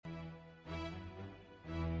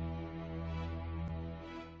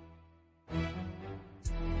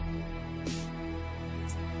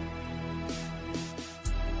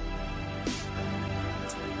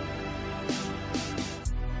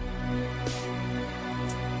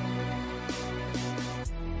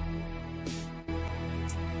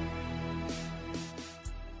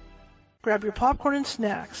Grab your popcorn and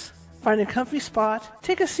snacks. Find a comfy spot,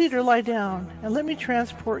 take a seat or lie down, and let me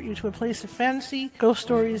transport you to a place of fantasy, ghost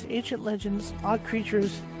stories, ancient legends, odd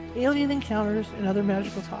creatures, alien encounters, and other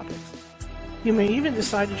magical topics. You may even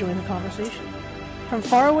decide to join the conversation. From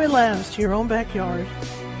faraway lands to your own backyard,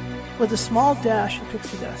 with a small dash of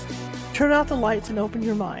pixie dust, turn out the lights and open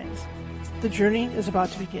your minds. The journey is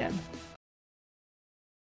about to begin.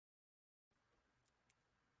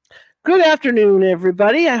 Good afternoon,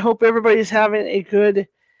 everybody. I hope everybody's having a good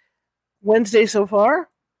Wednesday so far.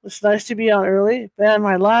 It's nice to be on early. Man,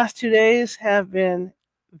 my last 2 days have been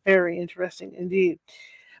very interesting indeed.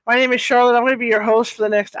 My name is Charlotte. I'm going to be your host for the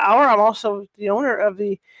next hour. I'm also the owner of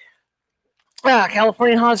the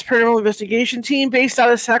California Haunts Paranormal Investigation Team based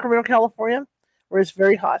out of Sacramento, California, where it's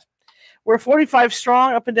very hot. We're 45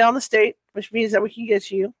 strong up and down the state, which means that we can get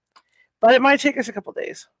to you. But it might take us a couple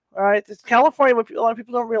days. All right, it's California. What a lot of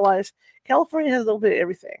people don't realize, California has a little bit of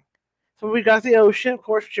everything. So we've got the ocean, of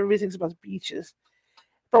course, which everybody thinks about the beaches.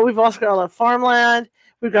 But we've also got a lot of farmland.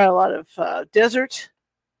 We've got a lot of desert,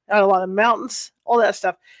 got a lot of mountains, all that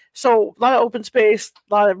stuff. So a lot of open space,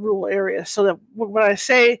 a lot of rural areas. So that when I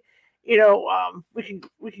say, we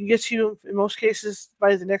can get to you in most cases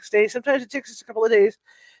by the next day. Sometimes it takes us a couple of days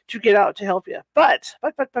to get out to help you. But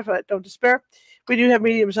don't despair. We do have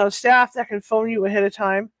mediums on staff that can phone you ahead of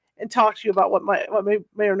time and talk to you about what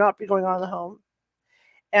may or not be going on in the home.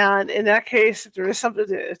 And in that case, if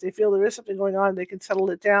they feel there is something going on, they can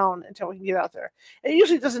settle it down until we can get out there. It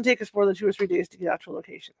usually doesn't take us more than 2 or 3 days to get out to a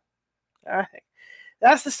location. All right,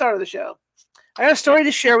 that's the start of the show. I got a story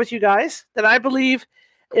to share with you guys that I believe,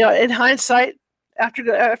 in hindsight,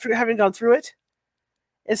 after having gone through it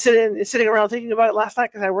and sitting around thinking about it last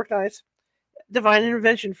night because I worked nights, divine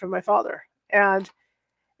intervention from my father. And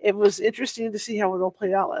it was interesting to see how it all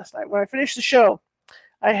played out last night. When I finished the show,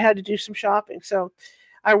 I had to do some shopping. So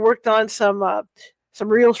I worked on some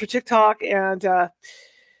reels for TikTok and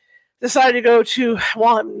decided to go to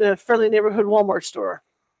the friendly neighborhood Walmart store,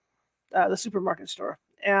 the supermarket store.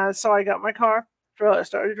 And so I got my car,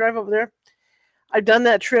 started to drive over there. I've done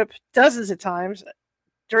that trip dozens of times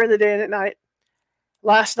during the day and at night.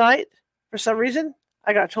 Last night, for some reason,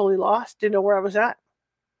 I got totally lost, didn't know where I was at.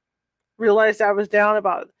 Realized I was down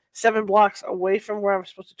about 7 blocks away from where I was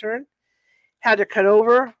supposed to turn. Had to cut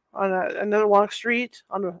over on another long street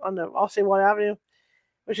on the I'll say 1 Avenue,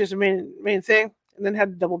 which is the main thing, and then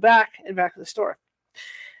had to double back and back to the store.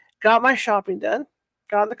 Got my shopping done.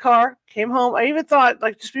 Got in the car, came home. I even thought,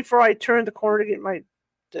 just before I turned the corner to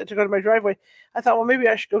go to my driveway, I thought, well, maybe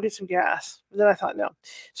I should go get some gas. But then I thought, no.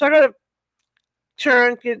 So I got to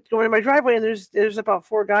go into my driveway, and there's about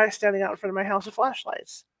 4 guys standing out in front of my house with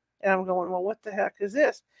flashlights. And I'm going, well, what the heck is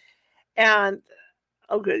this? And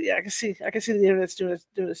oh, good, yeah, I can see the internet's doing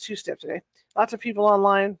its 2-step today. Lots of people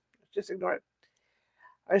online, just ignore it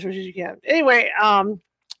as much as you can. Anyway,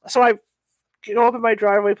 so I go up in my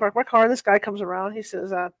driveway, park my car, and this guy comes around. He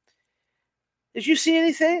says, "Did you see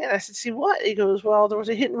anything?" And I said, "See what?" He goes, "Well, there was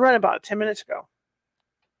a hit and run about 10 minutes ago."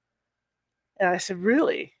 And I said,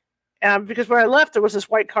 "Really?" And because when I left, there was this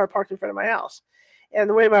white car parked in front of my house. And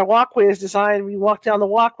the way my walkway is designed, when you walk down the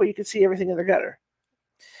walkway, you can see everything in the gutter.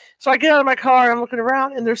 So I get out of my car, I'm looking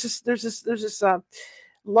around, and there's this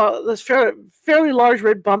fairly large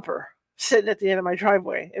red bumper sitting at the end of my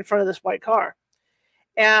driveway in front of this white car.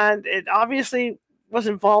 And it obviously was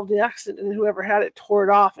involved in the accident, and whoever had it tore it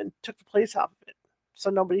off and took the plates off of it, so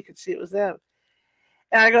nobody could see it was them.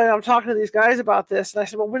 And I'm talking to these guys about this, and I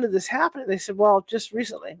said, well, when did this happen? And they said, well, just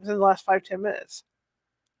recently, within the last 5-10 minutes.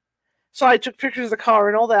 So I took pictures of the car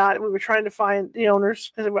and all that, and we were trying to find the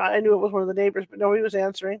owners, because I knew it was one of the neighbors, but nobody was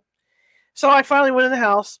answering. So I finally went in the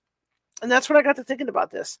house, and that's when I got to thinking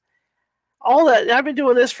about this. All that, I've been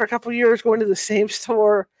doing this for a couple of years, going to the same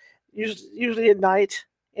store, usually at night,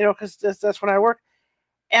 because that's when I work.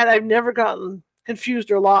 And I've never gotten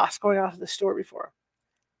confused or lost going out to the store before.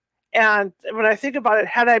 And when I think about it,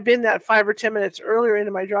 had I been that 5 or 10 minutes earlier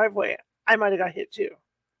into my driveway, I might have got hit too.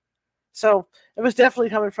 So it was definitely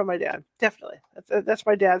coming from my dad. Definitely. That's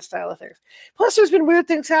my dad's style of things. Plus, there's been weird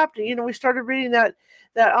things happening. We started reading that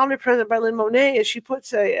Omnipresent by Lynn Monet, and she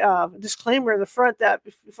puts a disclaimer in the front that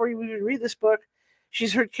before you even read this book,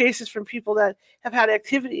 she's heard cases from people that have had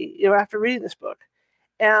activity, after reading this book.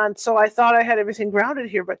 And so I thought I had everything grounded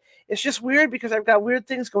here, but it's just weird because I've got weird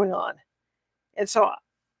things going on. And so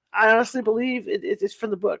I honestly believe it's from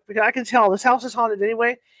the book, because I can tell this house is haunted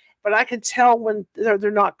anyway, but I can tell when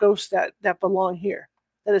they're not ghosts that belong here,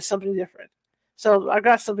 that it's something different. So I've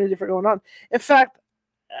got something different going on. In fact,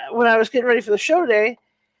 when I was getting ready for the show today,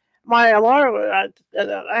 my alarm,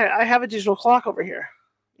 I have a digital clock over here,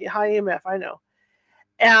 high EMF, I know.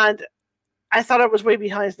 And I thought I was way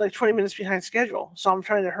behind, like 20 minutes behind schedule. So I'm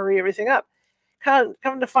trying to hurry everything up. Come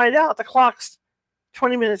to find out, the clock's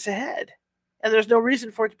 20 minutes ahead. And there's no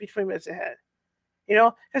reason for it to be 20 minutes ahead.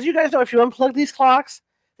 Because you guys know if you unplug these clocks,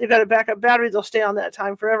 they've got a backup battery, they'll stay on that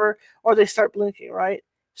time forever, or they start blinking, right?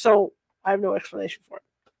 So I have no explanation for it.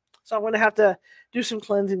 So I'm going to have to do some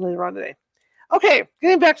cleansing later on today. Okay,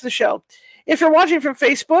 getting back to the show. If you're watching from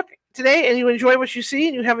Facebook today and you enjoy what you see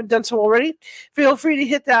and you haven't done so already, feel free to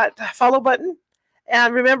hit that follow button.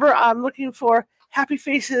 And remember, I'm looking for happy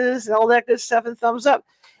faces and all that good stuff and thumbs up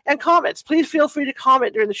and comments. Please feel free to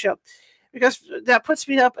comment during the show because that puts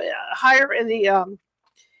me up higher in the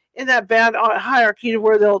in that band hierarchy to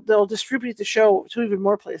where they'll distribute the show to even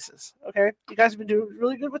more places. Okay, you guys have been doing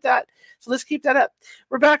really good with that, so let's keep that up.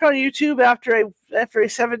 We're back on YouTube after a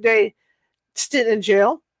 7-day stint in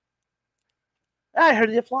jail. I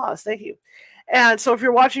heard the applause. Thank you. And so if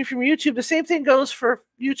you're watching from YouTube, the same thing goes for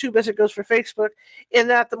YouTube as it goes for Facebook, in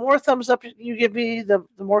that the more thumbs up you give me, the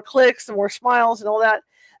more clicks, the more smiles and all that,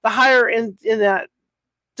 the higher in that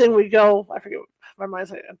thing we go. I forget. My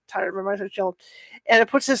mind's like, I'm tired. My mind's like chilling. And it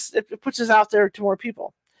puts us out there to more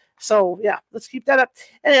people. So yeah, let's keep that up.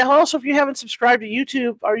 And also, if you haven't subscribed to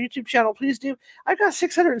YouTube, our YouTube channel, please do. I've got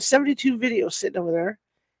 672 videos sitting over there.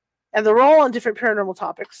 And they're all on different paranormal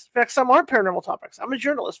topics. In fact, some aren't paranormal topics. I'm a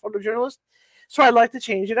journalist, photojournalist, so I'd like to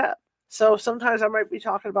change it up. So sometimes I might be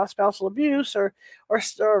talking about spousal abuse or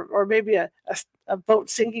maybe a boat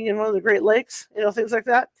sinking in one of the Great Lakes, things like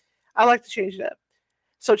that. I like to change it up.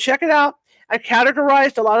 So check it out. I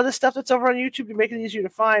categorized a lot of the stuff that's over on YouTube to make it easier to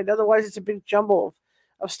find. Otherwise, it's a big jumble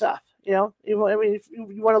of stuff. If you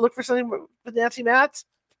want to look for something with Nancy Matz,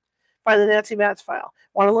 find the Nancy Matz file.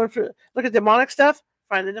 Want to look at demonic stuff?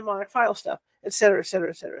 Find the demonic file stuff, etc., etc.,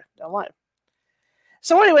 etc. online.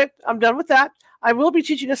 So anyway, I'm done with that. I will be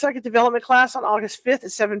teaching a psychic development class on August 5th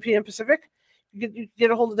at 7 p.m. Pacific. You can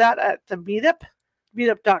get a hold of that at the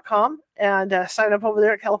meetup.com, and sign up over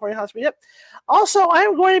there at California House Meetup. Also,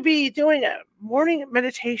 I'm going to be doing morning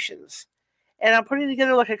meditations, and I'm putting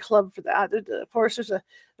together like a club for that. Of course,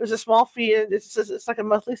 there's a small fee, and it's like a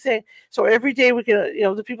monthly thing. So every day we can,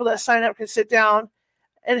 the people that sign up can sit down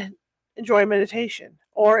and enjoy meditation.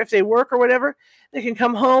 Or if they work or whatever, they can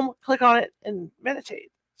come home, click on it, and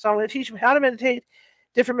meditate. So I'm going to teach them how to meditate,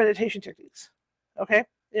 different meditation techniques, okay?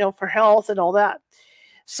 For health and all that.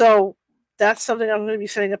 So that's something I'm going to be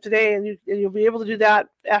setting up today, and you'll be able to do that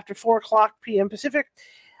after 4 o'clock p.m. Pacific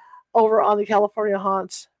over on the California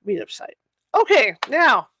Haunts meetup site. Okay,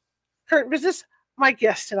 now, current business, my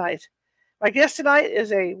guest tonight. My guest tonight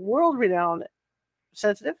is a world-renowned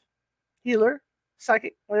sensitive, healer,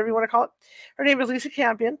 psychic, whatever you want to call it. Her name is Lisa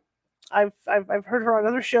Campion. I've heard her on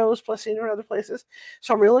other shows, plus seen her in other places.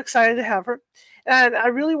 So I'm real excited to have her. And I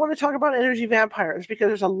really want to talk about energy vampires because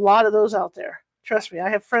there's a lot of those out there. Trust me, I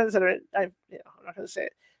have friends that I'm not going to say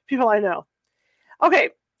it. People I know. Okay,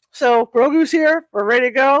 so Grogu's here. We're ready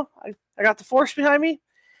to go. I got the force behind me.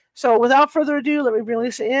 So without further ado, let me bring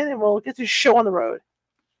Lisa in and we'll get this show on the road.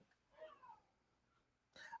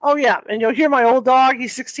 Oh, yeah, and you'll hear my old dog.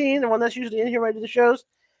 He's 16, the one that's usually in here when I do the shows.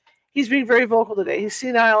 He's being very vocal today. He's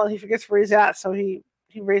senile, and he forgets where he's at, so he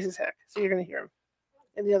raises heck. So you're going to hear him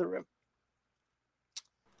in the other room.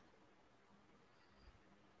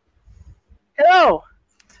 Hello.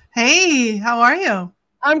 Hey, how are you?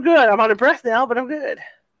 I'm good. I'm out of breath now, but I'm good.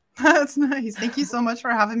 That's nice. Thank you so much for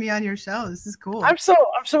having me on your show. This is cool. I'm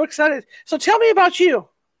so excited. So tell me about you.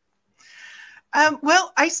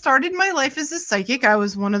 Well, I started my life as a psychic. I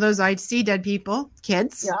was one of those I'd see dead people,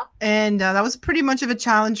 kids. Yeah. And that was pretty much of a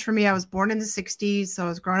challenge for me. I was born in the 60s, so I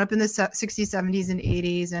was growing up in the 60s, 70s, and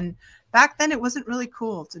 80s. And back then, it wasn't really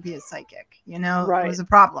cool to be a psychic. Right. It was a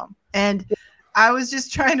problem. And I was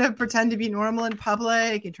just trying to pretend to be normal in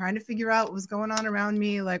public and trying to figure out what was going on around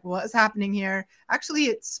me, like what was happening here. Actually,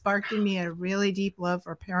 it sparked in me a really deep love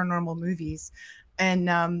for paranormal movies.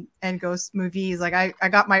 And ghost movies. Like I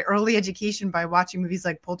got my early education by watching movies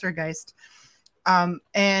like Poltergeist. And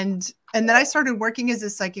then I started working as a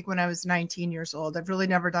psychic when I was 19 years old. I've really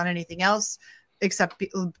never done anything else except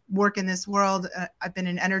work in this world. I've been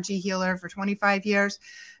an energy healer for 25 years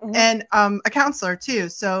and a counselor too.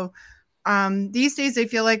 So these days I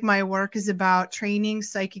feel like my work is about training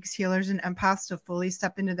psychics, healers, and empaths to fully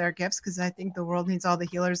step into their gifts because I think the world needs all the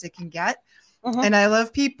healers it can get. And I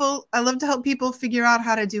love to help people figure out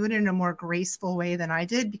how to do it in a more graceful way than I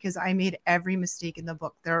did because I made every mistake in the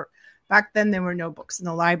book. Back then, there were no books in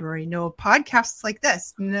the library, no podcasts like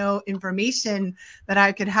this, no information that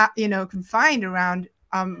I could can find around,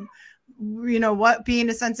 what being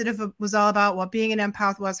a sensitive was all about, what being an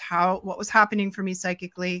empath was, what was happening for me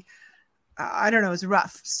psychically. I don't know, it was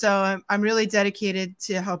rough. So I'm really dedicated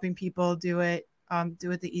to helping people do it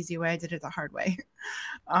the easy way. I did it the hard way.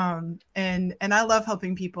 And I love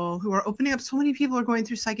helping people who are opening up. So many people are going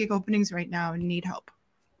through psychic openings right now and need help.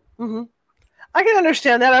 Mm-hmm. I can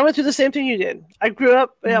understand that. I went through the same thing you did. I grew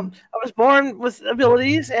up, I was born with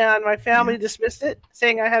abilities, and my family dismissed it,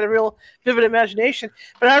 saying I had a real vivid imagination.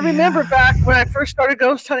 But I remember back when I first started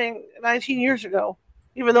ghost hunting 19 years ago,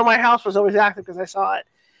 even though my house was always active because I saw it.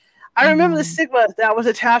 I remember the stigma that was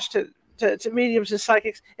attached to mediums and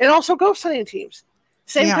psychics, and also ghost hunting teams.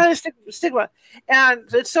 Same kind of stigma. And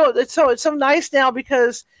it's so nice now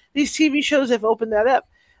because these TV shows have opened that up.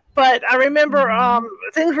 But I remember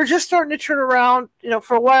things were just starting to turn around,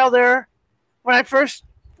 for a while there. When I first,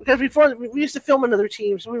 because before we used to film another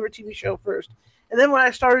team, so we were a TV show first. And then when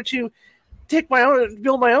I started to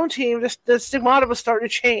build my own team, the stigmata was starting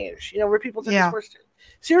to change, where people took this more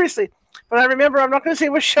seriously. But I remember, I'm not going to say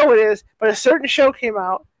what show it is, but a certain show came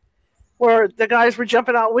out where the guys were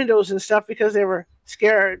jumping out windows and stuff because they were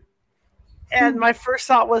scared. And my first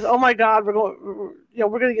thought was, oh my God, we're going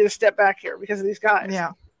to get a step back here because of these guys.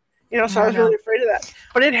 Yeah. So I was really afraid of that.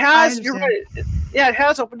 But it has, you're right. It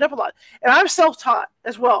has opened up a lot. And I'm self-taught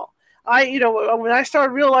as well. When I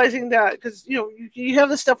started realizing that, because, you have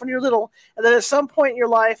this stuff when you're little, and then at some point in your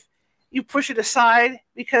life, you push it aside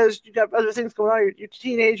because you got other things going on. You're a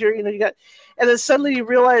teenager, and then suddenly you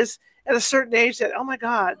realize at a certain age that, oh my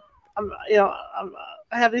God, I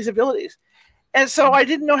have these abilities. And so I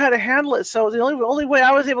didn't know how to handle it. So the only way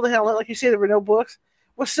I was able to handle it, like you say, there were no books,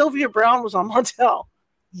 was Sylvia Brown was on Montel.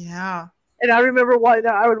 Yeah. And I remember why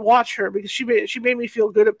I would watch her because she made me feel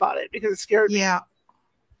good about it because it scared me. Yeah,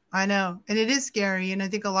 I know. And it is scary. And I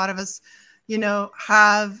think a lot of us,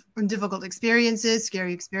 have difficult experiences,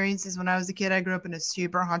 scary experiences. When I was a kid, I grew up in a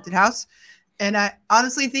super haunted house. And I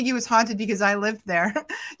honestly think it was haunted because I lived there.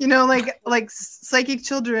 Like psychic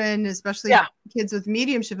children, especially kids with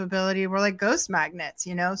mediumship ability, were like ghost magnets,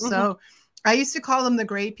 So I used to call them the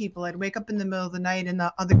gray people. I'd wake up in the middle of the night and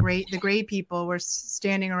the gray people were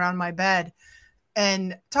standing around my bed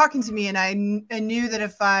and talking to me. And I knew that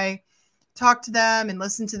if I talked to them and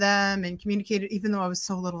listened to them and communicated, even though I was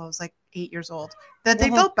so little, I was like 8 years old, that they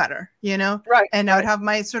felt better, Right. And I would have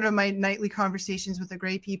my nightly conversations with the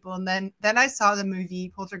gray people. And then I saw the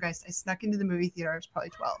movie Poltergeist. I snuck into the movie theater. I was probably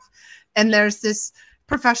 12. And there's this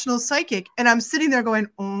professional psychic, and I'm sitting there going,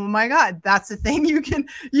 oh my God, that's the thing. You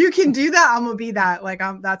can do that. I'm gonna be that.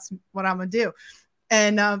 That's what I'm gonna do.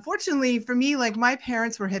 And fortunately for me, like, my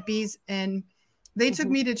parents were hippies, and they took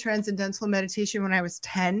me to transcendental meditation when I was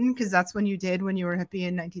 10, because that's when you did when you were a hippie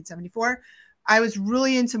in 1974. I was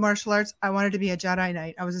really into martial arts. I wanted to be a Jedi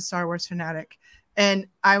Knight. I was a Star Wars fanatic. And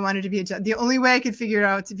I wanted to be a Jedi. The only way I could figure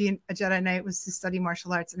out to be a Jedi Knight was to study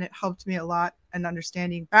martial arts. And it helped me a lot in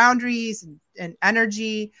understanding boundaries and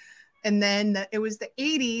energy. And then it was the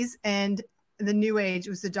 80s and the New Age.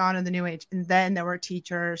 It was the dawn of the New Age. And then there were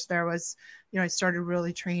teachers. There was, I started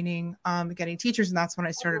really training, getting teachers. And that's when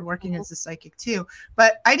I started working as a psychic too.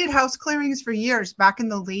 But I did house clearings for years. Back in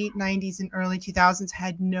the late 90s and early 2000s,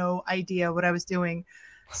 had no idea what I was doing.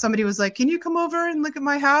 Somebody was like, can you come over and look at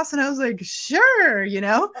my house? And I was like, sure,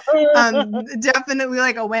 definitely.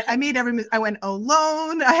 Like, I went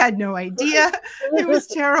alone. I had no idea. It was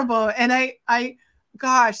terrible. And I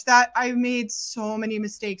made so many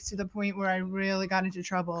mistakes to the point where I really got into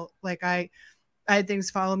trouble. Like, I had things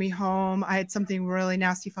follow me home. I had something really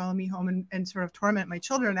nasty follow me home and sort of torment my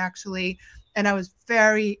children, actually. And I was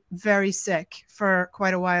very, very sick for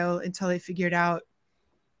quite a while until I figured out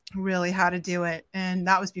really how to do it. And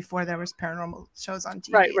that was before there was paranormal shows on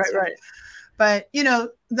TV. Right. But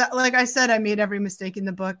that, like I said, I made every mistake in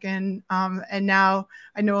the book, and now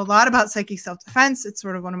I know a lot about psychic self-defense. It's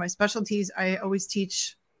sort of one of my specialties. I always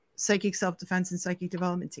teach psychic self-defense and psychic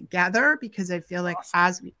development together, because I feel like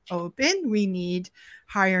as we open, we need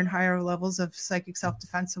higher and higher levels of psychic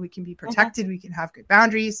self-defense so we can be protected, we can have good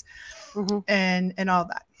boundaries, and all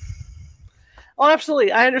that. Oh,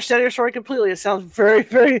 absolutely. I understand your story completely. It sounds very,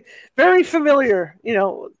 very, very familiar,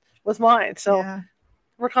 with mine. So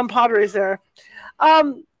we're compadres there.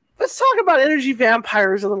 Let's talk about energy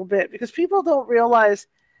vampires a little bit, because people don't realize.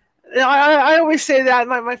 I always say that.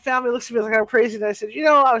 My family looks at me like I'm crazy. And I said,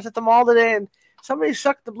 I was at the mall today and somebody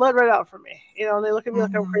sucked the blood right out from me. And they look at me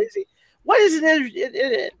like I'm crazy. What is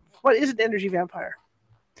an energy vampire?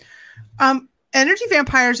 Energy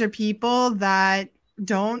vampires are people that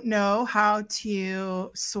don't know how to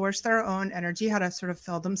source their own energy, how to sort of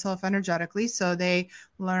fill themselves energetically. So they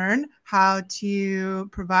learn how to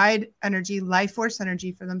provide energy, life force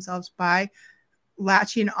energy for themselves by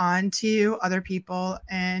latching on to other people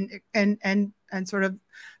and sort of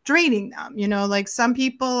draining them. Like some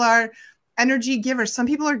people are energy givers, some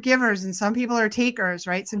people are givers, and some people are takers,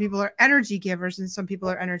 right? Some people are energy givers and some people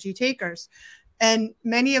are energy takers. And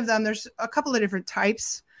many of them, there's a couple of different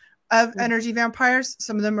types of energy vampires.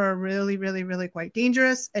 Some of them are really, really, really quite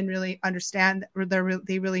dangerous and really understand, or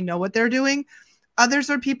they really know what they're doing. Others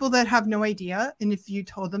are people that have no idea. And if you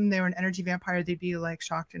told them they were an energy vampire, they'd be like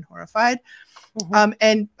shocked and horrified.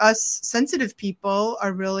 And us sensitive people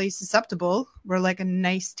are really susceptible. We're like a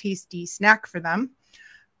nice, tasty snack for them.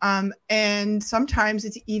 And sometimes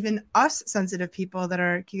it's even us sensitive people that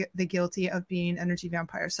are the guilty of being energy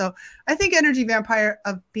vampires. So I think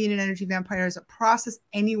being an energy vampire is a process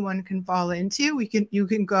anyone can fall into. You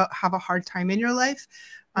can go have a hard time in your life,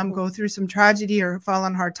 go through some tragedy or fall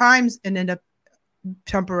on hard times and end up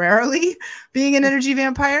temporarily being an energy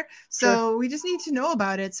vampire. So we just need to know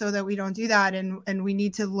about it so that we don't do that. And we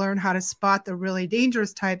need to learn how to spot the really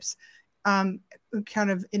dangerous types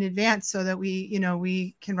kind of in advance so that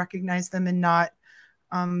we can recognize them and not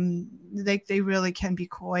they really can be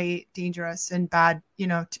quite dangerous and bad,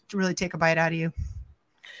 to really take a bite out of you.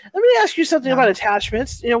 Let me ask you something about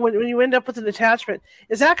attachments. When you end up with an attachment,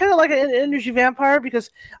 is that kind of like an energy vampire? Because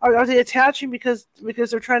are they attaching because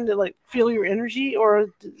they're trying to like feel your energy, or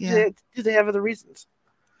do they have other reasons?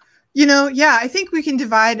 I think we can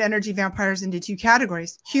divide energy vampires into two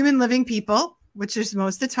categories: human living people, which is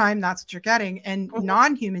most of the time that's what you're getting, and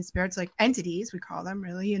non-human spirits, like entities, we call them,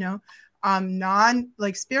 really,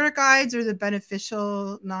 like spirit guides are the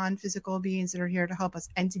beneficial non-physical beings that are here to help us.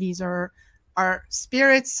 Entities are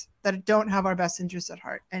spirits that don't have our best interests at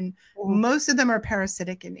heart, and most of them are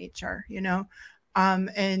parasitic in nature,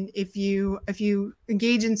 and if you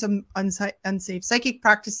engage in some unsafe psychic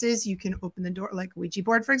practices, you can open the door, like Ouija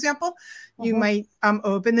board, for example. You might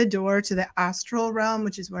open the door to the astral realm,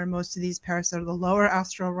 which is where most of these the lower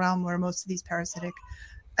astral realm, where most of these parasitic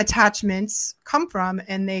attachments come from,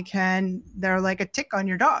 and they're like a tick on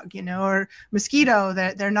your dog, or mosquito.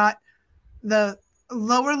 That they're not the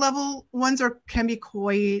lower level ones can be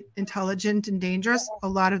quite intelligent and dangerous. A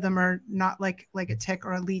lot of them are not like a tick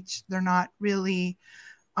or a leech. They're not really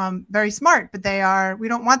very smart, but we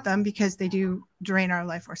don't want them because they do drain our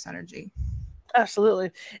life force energy.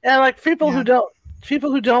 Absolutely. And like people who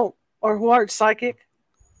don't or who aren't psychic,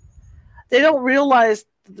 they don't realize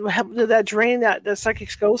that drain that the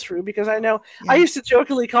psychics go through, because I know I used to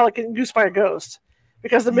jokingly call it getting goosed by a ghost.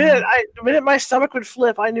 Because the minute my stomach would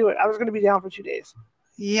flip, I knew it. I was going to be down for 2 days.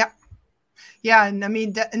 Yep. Yeah, and I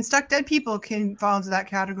mean, and stuck dead people can fall into that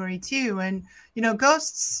category too. And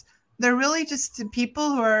ghosts, they're really just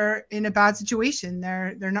people who are in a bad situation.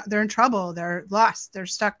 They're in trouble. They're lost. They're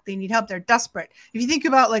stuck. They need help. They're desperate. If you think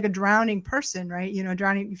about like a drowning person, right?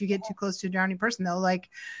 Drowning. If you get too close to a drowning person,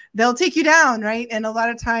 they'll take you down, right? And a lot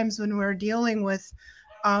of times when we're dealing with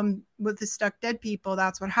the stuck dead people,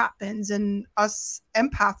 that's what happens. And us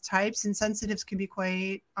empath types and sensitives can be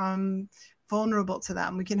quite vulnerable to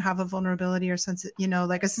them. We can have a vulnerability or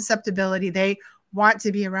like a susceptibility. They want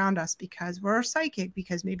to be around us because we're psychic,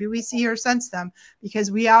 because maybe we see or sense them,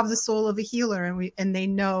 because we have the soul of a healer, and they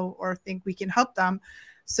know or think we can help them.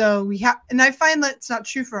 So and I find that it's not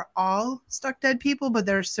true for all stuck dead people, but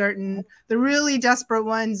there are the really desperate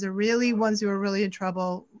ones, the really ones who are really in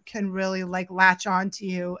trouble, can really like latch on to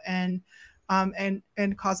you and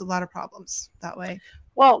cause a lot of problems that way.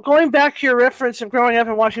 Well, going back to your reference of growing up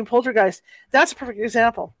and watching Poltergeist, that's a perfect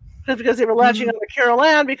example. Because they were latching on to Carol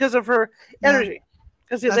Ann because of her energy,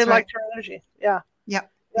 because they liked her energy. Yeah.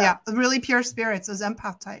 The really pure spirits, those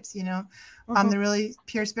empath types, the really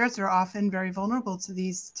pure spirits are often very vulnerable to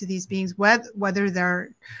these beings, whether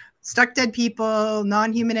they're stuck dead people,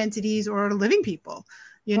 non-human entities, or living people,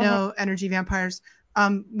 energy vampires.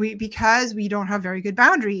 Because we don't have very good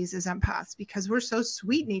boundaries as empaths, because we're so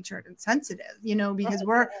sweet natured and sensitive, because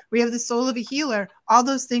we have the soul of a healer. All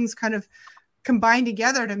those things kind of combine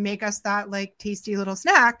together to make us that like tasty little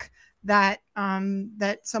snack that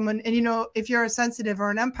someone, and if you're a sensitive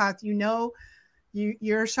or an empath,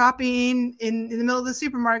 you're shopping in the middle of the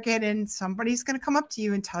supermarket and somebody's going to come up to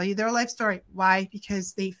you and tell you their life story. Why?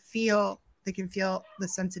 Because they can feel the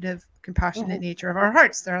sensitive, compassionate nature of our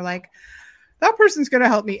hearts. They're like, that person's going to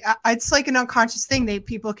help me. It's like an unconscious thing.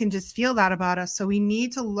 People can just feel that about us. So we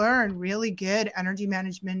need to learn really good energy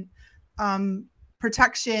management,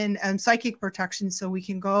 protection and psychic protection, so we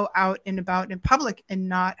can go out and about in public and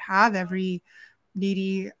not have every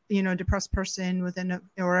needy, depressed person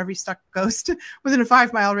or every stuck ghost within a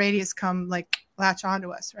 5-mile radius come like latch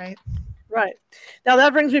onto us. Right. Right. Now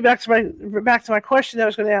that brings me back to my question that I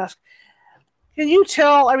was going to ask. can you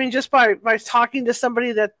tell? I mean, just by talking to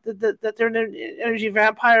somebody that they're an energy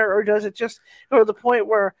vampire, or does it just go to the point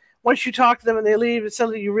where once you talk to them and they leave, it's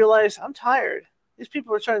suddenly you realize I'm tired. These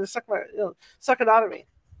people are trying to suck it out of me.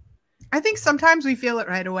 I think sometimes we feel it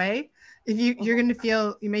right away. If you're going to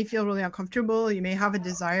feel, you may feel really uncomfortable. You may have a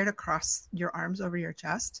desire to cross your arms over your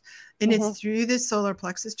chest. And it's through this solar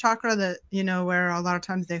plexus chakra that, where a lot of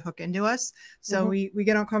times they hook into us. So we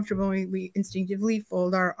get uncomfortable. We instinctively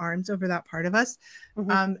fold our arms over that part of us.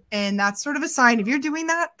 And that's sort of a sign. If you're doing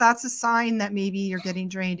that, that's a sign that maybe you're getting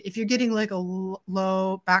drained. If you're getting like a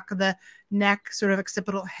low back of the neck, sort of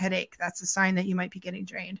occipital headache, that's a sign that you might be getting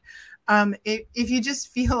drained. If you just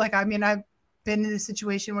feel like, I've been in a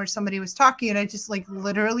situation where somebody was talking and I just like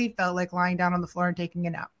literally felt like lying down on the floor and taking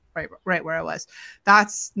a nap right where I was.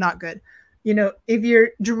 That's not good. If you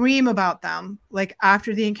dream about them, like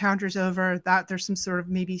after the encounter's over, that there's some sort of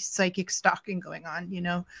maybe psychic stalking going on,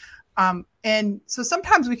 and so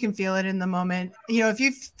sometimes we can feel it in the moment. If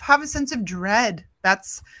you have a sense of dread,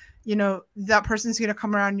 that's, that person's going to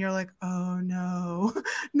come around and you're like, oh no,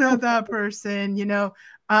 not that person,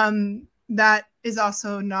 that is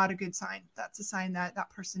also not a good sign. That's a sign that that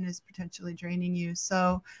person is potentially draining you.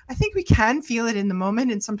 So I think we can feel it in the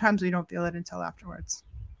moment, and sometimes we don't feel it until afterwards.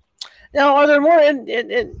 Now, are there more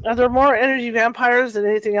energy vampires than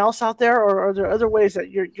anything else out there, or are there other ways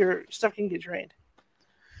that your stuff can get drained?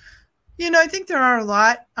 I think there are a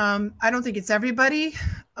lot. I don't think it's everybody.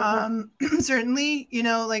 Certainly,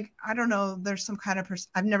 I don't know, there's some kind of,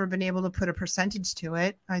 I've never been able to put a percentage to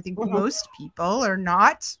it. I think most people are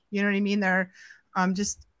not, you know what I mean? They're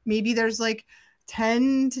just, maybe there's like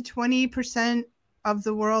 10 to 20% of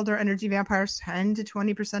the world are energy vampires. 10 to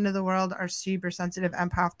 20% of the world are super sensitive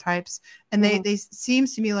empath types. And they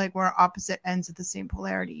seems to me like we're opposite ends of the same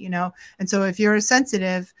polarity, And so if you're a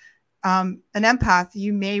sensitive, an empath,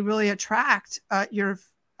 you may really attract an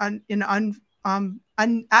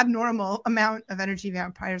abnormal amount of energy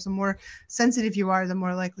vampires. The more sensitive you are, the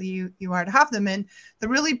more likely you are to have them. And the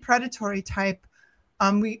really predatory type,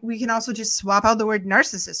 we can also just swap out the word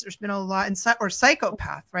narcissist. There's been a lot or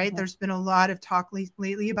psychopath, right? There's been a lot of talk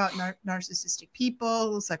lately about narcissistic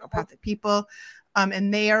people, psychopathic people.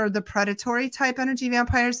 And they are the predatory type energy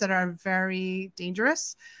vampires that are very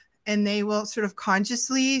dangerous. And they will sort of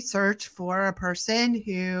consciously search for a person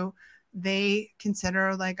who they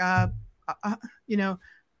consider like an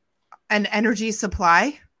energy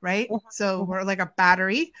supply, right? So we're like a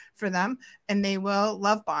battery for them, and they will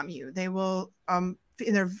love bomb you. They will,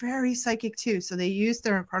 they're very psychic too. So they use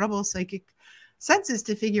their incredible psychic senses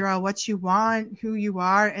to figure out what you want, who you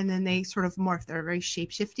are, and then they sort of morph. They're very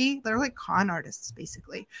shapeshifty. They're like con artists,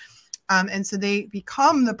 basically. And so they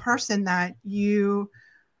become the person that you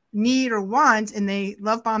need or want, and they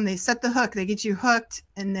love bomb. They set the hook, they get you hooked,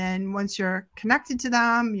 and then once you're connected to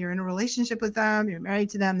them, you're in a relationship with them, you're married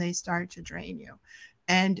to them, they start to drain you.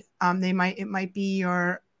 And it might be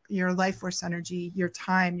your life force energy, your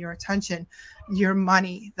time, your attention, your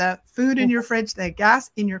money, the food in your fridge, the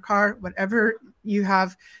gas in your car, whatever you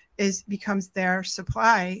have becomes their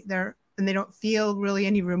supply there, and they don't feel really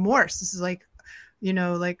any remorse. This is like,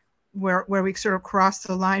 where we sort of cross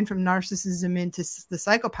the line from narcissism into the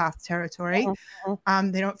psychopath territory.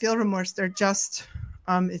 They don't feel remorse. They're just,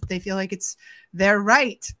 if they feel like it's their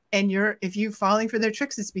right, and if you falling for their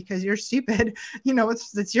tricks, it's because you're stupid.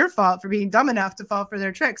 It's your fault for being dumb enough to fall for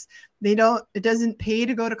their tricks. It doesn't pay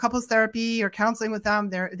to go to couples therapy or counseling with them.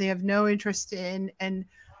 They have no interest in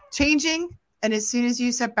changing. And as soon as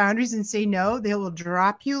you set boundaries and say no, they will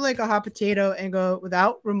drop you like a hot potato and go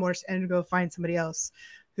without remorse and go find somebody else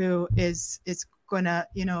who is gonna,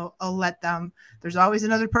 let them. There's always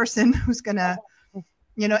another person who's gonna,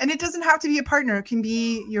 and it doesn't have to be a partner. It can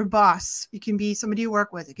be your boss. It can be somebody you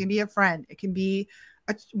work with. It can be a friend. It can be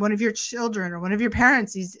one of your children or one of your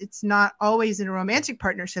parents. It's not always in a romantic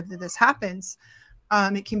partnership that this happens.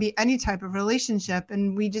 It can be any type of relationship.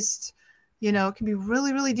 And we just, it can be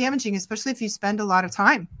really, really damaging, especially if you spend a lot of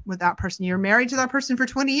time with that person. You're married to that person for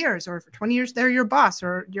 20 years, or for 20 years, they're your boss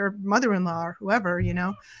or your mother-in-law or whoever,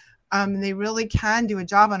 they really can do a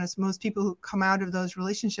job on us. Most people who come out of those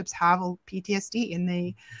relationships have a PTSD, and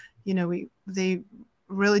they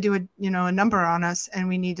really do a number on us, and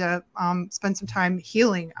we need to spend some time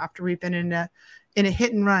healing after we've been in a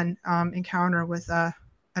hit and run encounter with a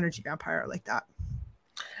energy vampire like that.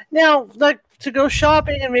 Now, like to go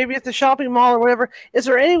shopping and maybe at the shopping mall or whatever, is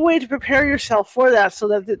there any way to prepare yourself for that so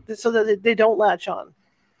that they don't latch on?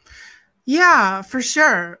 Yeah, for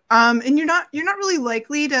sure. And you're not really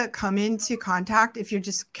likely to come into contact if you're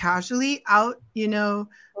just casually out, you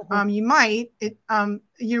might,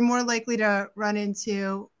 you're more likely to run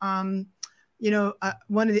into,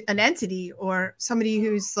 an entity or somebody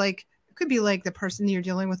who's like, it could be like the person you're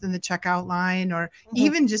dealing with in the checkout line, or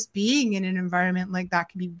even just being in an environment like that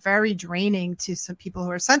can be very draining to some people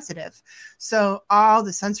who are sensitive. So all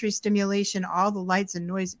the sensory stimulation, all the lights and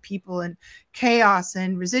noise of people and chaos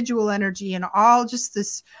and residual energy and all just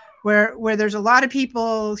this where there's a lot of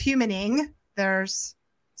people humaning, there's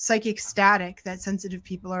psychic static that sensitive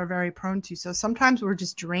people are very prone to. So sometimes we're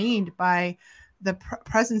just drained by the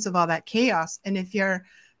presence of all that chaos. And if you're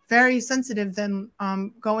very sensitive, then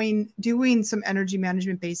doing some energy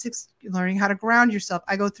management basics, learning how to ground yourself.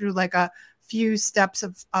 I go through like a few steps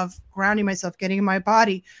of grounding myself, getting in my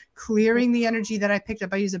body, clearing the energy that I picked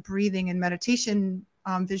up. I use a breathing and meditation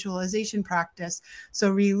visualization practice. So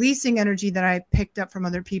releasing energy that I picked up from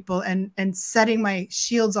other people and setting my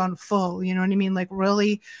shields on full, you know what I mean? Like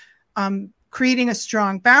really creating a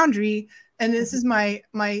strong boundary. And this is my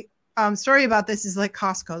story about this is like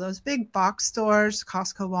Costco. Those big box stores,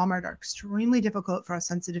 Costco, Walmart, are extremely difficult for us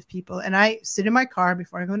sensitive people. And I sit in my car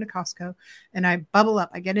before I go into Costco and I bubble up.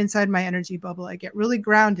 I get inside my energy bubble. I get really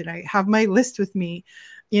grounded. I have my list with me.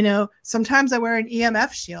 Sometimes I wear an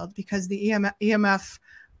EMF shield because the EMF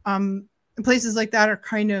places like that are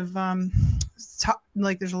kind of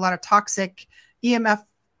like there's a lot of toxic EMF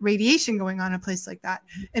radiation going on in a place like that.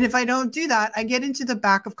 And if I don't do that, I get into the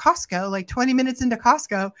back of Costco, like 20 minutes into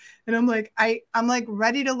Costco, and I'm like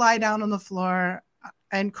ready to lie down on the floor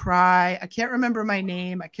and cry. I can't remember my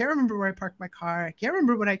name. I can't remember where I parked my car. I can't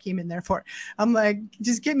remember what I came in there for. I'm like,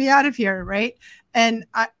 just get me out of here, right? And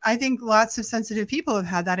I think lots of sensitive people have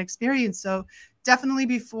had that experience. So definitely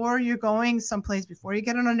before you're going someplace, before you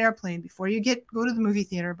get on an airplane, before you go to the movie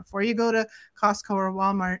theater, before you go to Costco or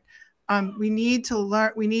Walmart, we need to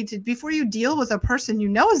learn, before you deal with a person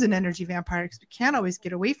is an energy vampire, because we can't always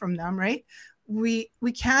get away from them, right? We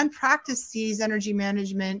can practice these energy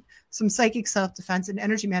management, some psychic self-defense and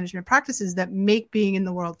energy management practices that make being in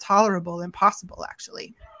the world tolerable and possible,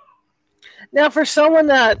 actually. Now, for someone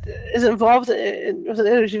that is involved with an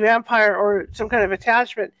energy vampire or some kind of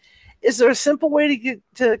attachment, is there a simple way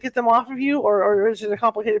to get them off of you, or is it a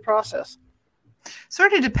complicated process?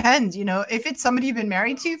 Sort of depends, if it's somebody you've been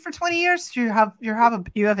married to for 20 years, you have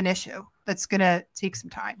an issue that's going to take some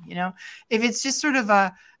time. If it's just sort of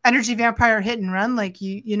a energy vampire hit and run, like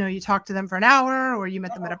you talk to them for an hour, or you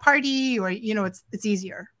met them at a party, or, it's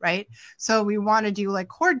easier. Right. So we want to do like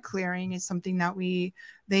cord clearing is something that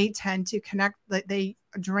they tend to connect, they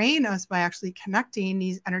drain us by actually connecting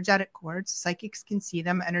these energetic cords. Psychics can see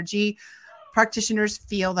them, energy practitioners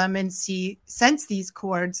feel them and sense these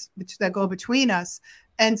cords that go between us.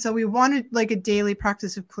 And so we wanted like a daily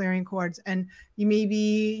practice of clearing cords. And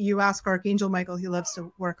you ask Archangel Michael, he loves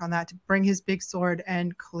to work on that, to bring his big sword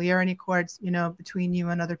and clear any cords, between you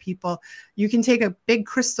and other people. You can take a big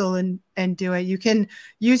crystal and do it. You can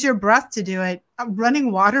use your breath to do it.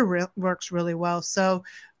 Running water works really well. So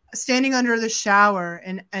standing under the shower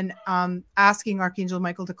and asking Archangel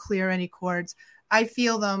Michael to clear any cords. I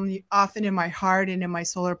feel them often in my heart and in my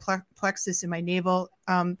solar plexus, in my navel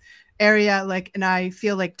area, and I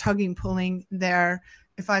feel like tugging, pulling there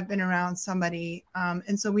if I've been around somebody.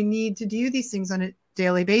 And so we need to do these things on a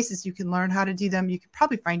daily basis. You can learn how to do them. You can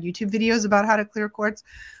probably find YouTube videos about how to clear cords.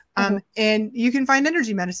 And you can find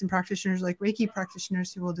energy medicine practitioners like Reiki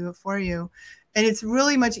practitioners who will do it for you. And it's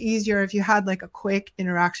really much easier if you had like a quick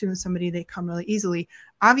interaction with somebody. They come really easily.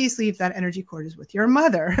 Obviously, if that energy cord is with your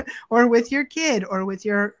mother or with your kid or with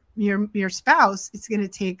your spouse, it's going to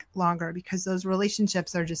take longer because those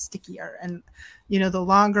relationships are just stickier. And, the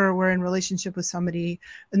longer we're in relationship with somebody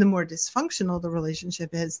and the more dysfunctional the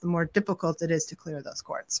relationship is, the more difficult it is to clear those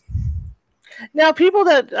cords. Now, people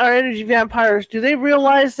that are energy vampires, do they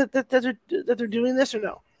realize that they're doing this or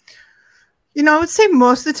no? I would say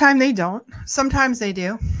most of the time they don't. Sometimes they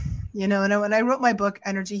do. And when I wrote my book,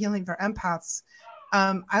 Energy Healing for Empaths,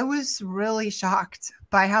 I was really shocked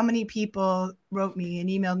by how many people wrote me and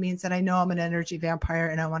emailed me and said, I know I'm an energy vampire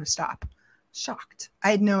and I want to stop. Shocked.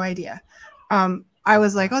 I had no idea. I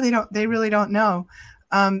was like, they really don't know.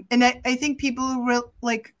 And I think people who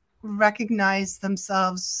recognize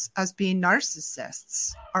themselves as being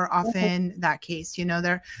narcissists are often that case.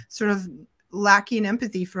 They're sort of lacking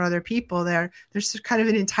empathy for other people. There's kind of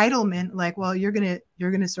an entitlement, like, well, you're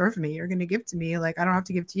gonna serve me, you're gonna give to me, like I don't have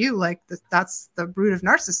to give to you. Like that's the root of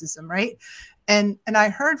narcissism, right? And I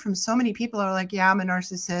heard from so many people are like, yeah, I'm a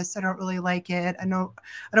narcissist. I don't really like it. I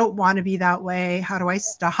don't want to be that way. How do I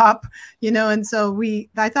stop? And so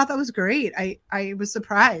I thought that was great. I was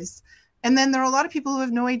surprised. And then there are a lot of people who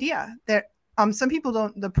have no idea that some people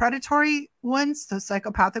don't, the predatory ones, the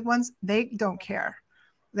psychopathic ones, they don't care.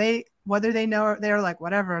 They whether they know, they're like,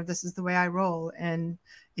 whatever, this is the way I roll. And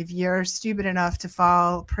if you're stupid enough to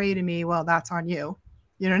fall prey to me, well, that's on you.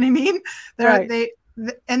 You know what I mean?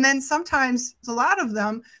 And then sometimes, a lot of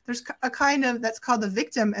them, there's a kind of, that's called the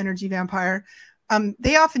victim energy vampire.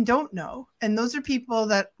 They often don't know. And those are people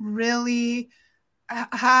that really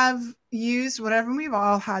have used whatever. We've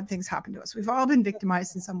all had things happen to us. We've all been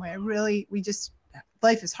victimized in some way.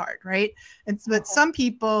 Life is hard, right? But some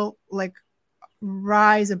people like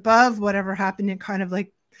rise above whatever happened and kind of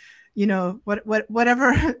like,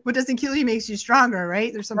 whatever, what doesn't kill you makes you stronger,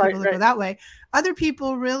 right? There's some people that go that way. Other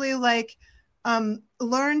people really like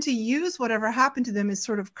learn to use whatever happened to them as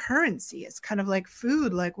sort of currency. It's kind of like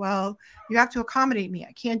food, like, well, you have to accommodate me.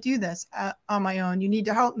 I can't do this on my own. You need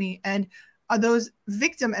to help me. And those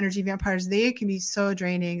victim energy vampires, they can be so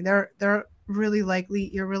draining. They're really likely,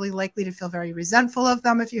 you're really likely to feel very resentful of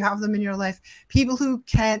them if you have them in your life. People who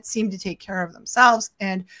can't seem to take care of themselves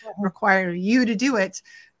and require you to do it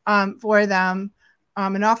for them.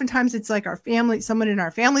 And oftentimes it's like our family, someone in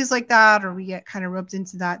our families like that, or we get kind of roped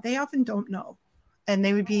into that. They often don't know. And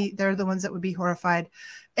they're the ones that would be horrified.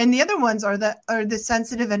 And the other ones are the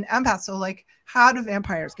sensitive and empath. So like, how do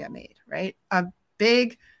vampires get made, right? A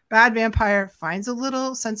big bad vampire finds a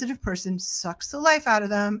little sensitive person, sucks the life out of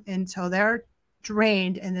them until they're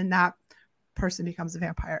drained. And then that person becomes a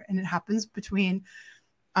vampire. And it happens between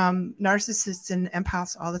narcissists and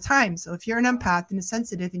empaths all the time. So if you're an empath and a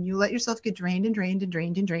sensitive and you let yourself get drained and drained and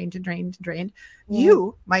drained and drained and drained and drained,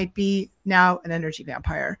 you might be now an energy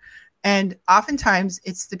vampire. And oftentimes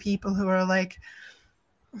it's the people who are like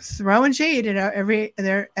throwing shade at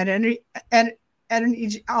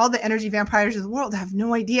all the energy vampires of the world have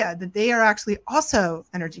no idea that they are actually also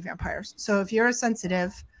energy vampires. So if you're a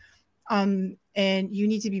sensitive, and you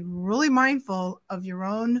need to be really mindful of your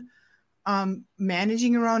own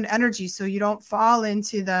managing your own energy so you don't fall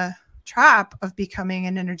into the trap of becoming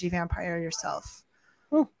an energy vampire yourself.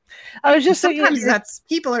 I was just thinking that's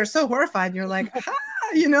people are so horrified. You're like,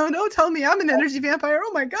 don't tell me I'm an energy vampire.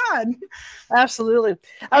 Oh my God. Absolutely.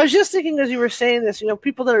 I was just thinking as you were saying this,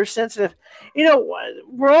 people that are sensitive,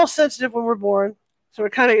 we're all sensitive when we're born. So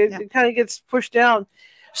it kind of gets pushed down.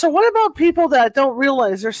 So what about people that don't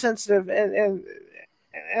realize they're sensitive and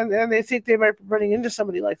they think they might be running into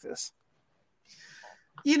somebody like this?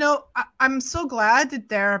 I'm so glad that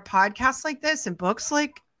there are podcasts like this and books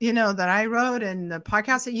like, that I wrote and the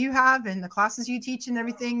podcasts that you have and the classes you teach and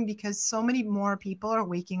everything, because so many more people are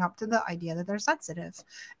waking up to the idea that they're sensitive.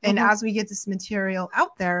 And as we get this material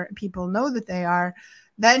out there, people know that they are,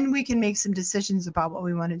 then we can make some decisions about what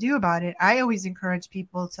we want to do about it. I always encourage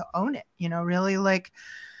people to own it, really like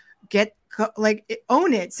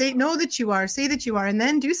own it, say that you are, and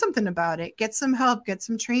then do something about it. Get some help, get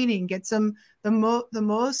some training, the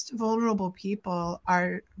most vulnerable people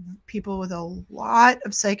are people with a lot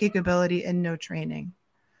of psychic ability and no training.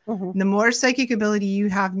 The more psychic ability you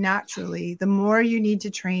have naturally, the more you need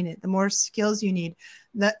to train it, the more skills you need.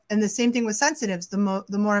 And the same thing with sensitives. The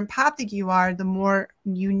more empathic you are, the more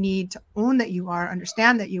you need to own that you are,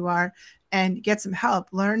 understand that you are, and get some help,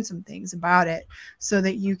 learn some things about it so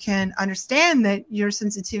that you can understand that your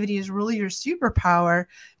sensitivity is really your superpower.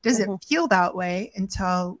 Doesn't feel that way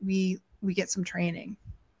until we get some training.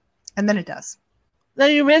 And then it does. Now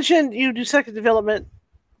you mentioned you do psychic development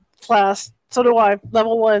class. So do I,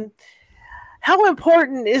 level 1. How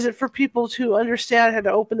important is it for people to understand how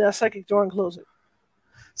to open that psychic door and close it?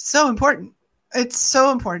 So important. It's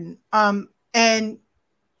so important. And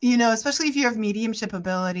especially if you have mediumship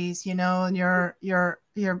abilities, and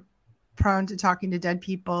you're prone to talking to dead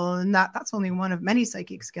people, and that's only one of many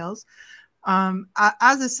psychic skills.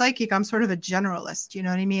 As a psychic, I'm sort of a generalist. You know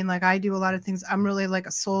what I mean? Like I do a lot of things. I'm really like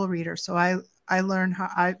a soul reader. So I learn how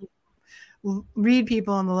I read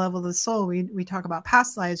people on the level of the soul. We talk about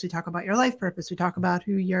past lives. We talk about your life purpose. We talk about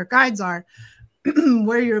who your guides are,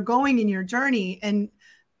 where you're going in your journey. And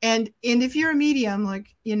if you're a medium,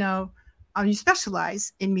 like, you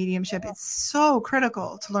specialize in mediumship, it's so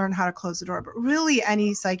critical to learn how to close the door. But really,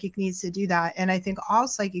 any psychic needs to do that. And I think all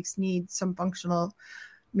psychics need some functional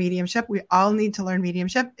mediumship. We all need to learn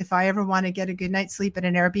mediumship. If I ever want to get a good night's sleep at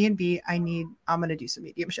an Airbnb, I'm going to do some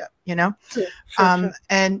mediumship, Sure.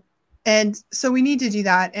 And so we need to do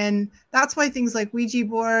that. And that's why things like Ouija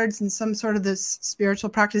boards and some sort of this spiritual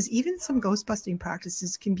practice, even some ghost busting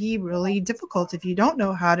practices, can be really difficult if you don't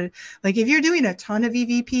know how to, like if you're doing a ton of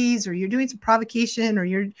EVPs or you're doing some provocation or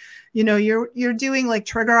you're doing like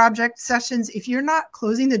trigger object sessions. If you're not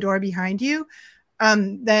closing the door behind you,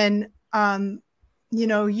 then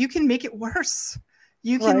you can make it worse.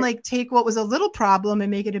 You can like take what was a little problem and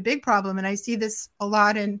make it a big problem. And I see this a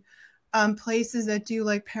lot in places that do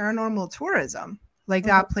like paranormal tourism. Like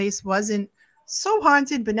that place wasn't so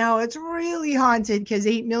haunted, but now it's really haunted because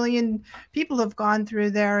 8 million people have gone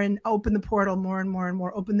through there and opened the portal more and more and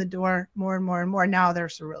more, opened the door more and more and more. Now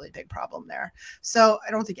there's a really big problem there. So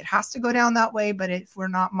I don't think it has to go down that way, but if we're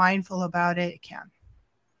not mindful about it, it can.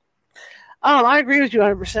 I agree with you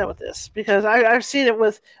 100% with this because I've seen it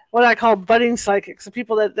with what I call budding psychics, the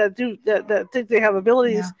people that think they have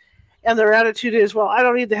abilities, and their attitude is, well, I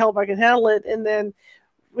don't need the help, I can handle it. And then,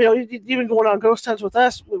 even going on ghost hunts with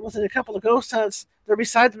us, within a couple of ghost hunts, they're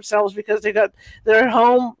beside themselves because they're at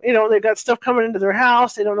home, they've got stuff coming into their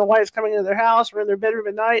house, they don't know why it's coming into their house or in their bedroom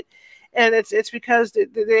at night, and it's because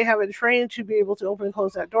they haven't trained to be able to open and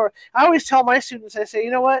close that door. I always tell my students, I say, you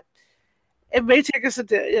know what? It may take us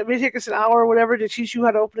an hour or whatever to teach you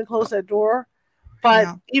how to open and close that door, but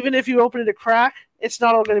even if you open it a crack, it's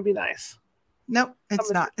not all going to be nice. Nope,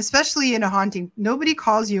 it's not. Especially in a haunting, nobody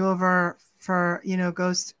calls you over for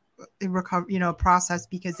ghost recovery process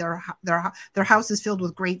because their house is filled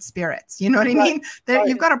with great spirits. You know what I mean?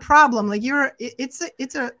 You've got a problem. Like it's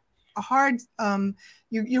a hard.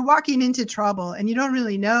 You're walking into trouble and you don't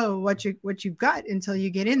really know what you've got until you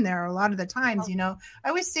get in there. A lot of the times, I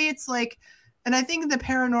always say it's like, and I think in the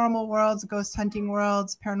paranormal worlds, ghost hunting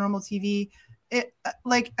worlds, paranormal TV, it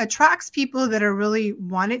like attracts people that are really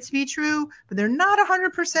want it to be true, but they're not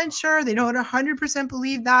 100% sure. They don't 100%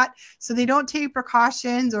 believe that. So they don't take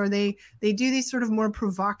precautions, or they do these sort of more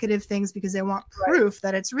provocative things because they want proof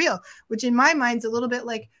that it's real, which in my mind is a little bit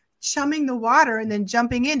like chumming the water and then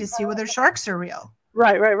jumping in to see whether sharks are real.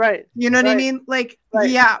 Right. You know what I mean? Like,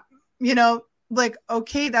 like,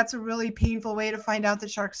 okay, that's a really painful way to find out that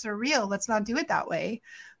sharks are real. Let's not do it that way.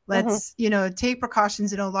 Let's, take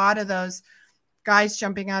precautions. And a lot of those guys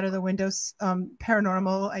jumping out of the windows,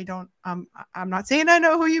 paranormal. I'm not saying I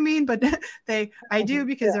know who you mean, but I do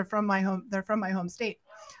because they're from my home state.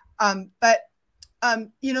 I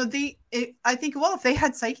think, well, if they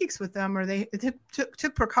had psychics with them or they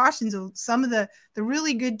took precautions, some of the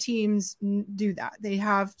really good teams do that. They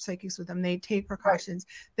have psychics with them. They take precautions.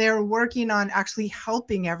 They're working on actually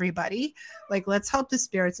helping everybody. Like, let's help the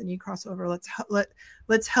spirits that need crossover.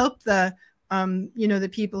 Let's help the the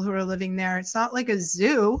people who are living there. It's not like a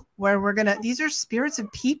zoo where these are spirits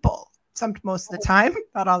of people. Most of the time,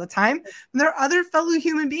 not all the time. And there are other fellow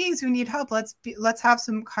human beings who need help. Let's have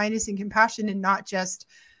some kindness and compassion and not just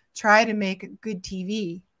try to make good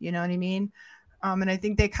TV. You know what I mean? And I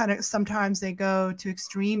think they sometimes they go to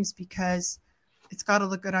extremes because it's got to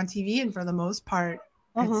look good on TV. And for the most part,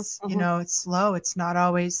 it's slow. It's not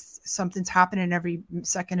always something's happening every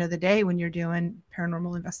second of the day when you're doing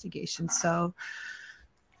paranormal investigations. So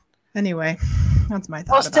anyway, that's my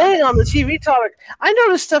thought. Well, staying on the TV topic, I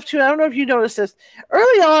noticed stuff too. I don't know if you noticed this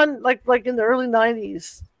early on, like in the early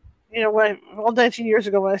 90s, 19 years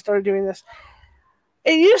ago when I started doing this.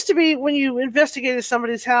 It used to be when you investigated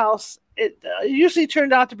somebody's house, it usually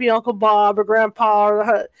turned out to be Uncle Bob or Grandpa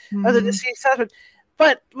or the deceased husband.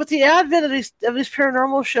 But with the advent of these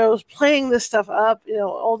paranormal shows playing this stuff up,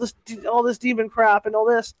 all this demon crap and all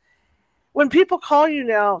this, when people call you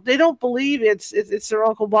now, they don't believe it's their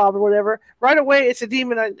Uncle Bob or whatever. Right away, it's a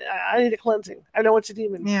demon. I need a cleansing. I know it's a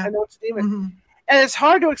demon. Yeah. I know it's a demon. And it's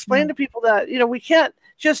hard to explain to people that, we can't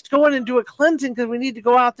just go in and do a cleansing because we need to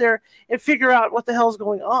go out there and figure out what the hell's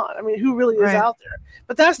going on. I mean, who really is out there?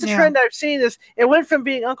 But that's the trend I've seen is it went from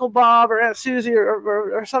being Uncle Bob or Aunt Susie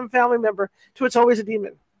or some family member to it's always a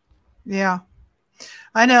demon. Yeah.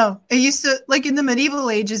 I know. It used to, like in the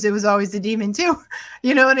medieval ages, it was always a demon too.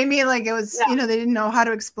 You know what I mean? Like it was, they didn't know how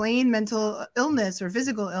to explain mental illness or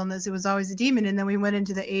physical illness. It was always a demon. And then we went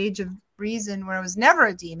into the age of reason where it was never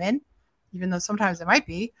a demon, even though sometimes it might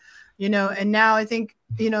be, and now I think,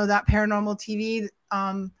 that paranormal TV,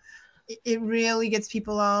 it really gets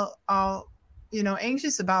people all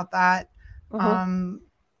anxious about that.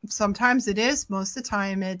 Sometimes it is, most of the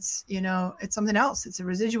time it's, it's something else. It's a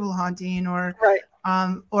residual haunting or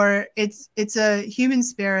it's a human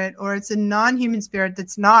spirit or it's a non-human spirit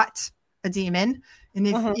that's not a demon. And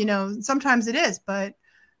if, sometimes it is, but,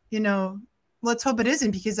 let's hope it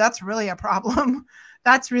isn't because that's really a problem.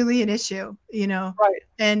 That's really an issue, Right.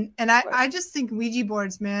 And I just think Ouija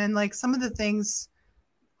boards, man, like some of the things,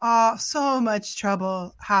 so much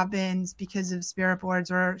trouble happens because of spirit boards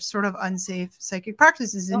or sort of unsafe psychic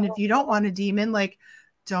practices. And if you don't want a demon, like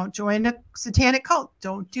don't join a satanic cult,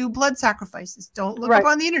 don't do blood sacrifices, don't look up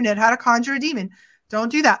on the internet how to conjure a demon.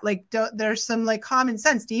 Don't do that. Like there's some like common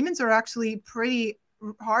sense. Demons are actually pretty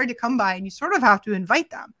hard to come by and you sort of have to invite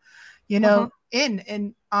them, in.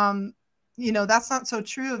 And, that's not so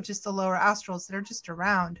true of just the lower astrals that are just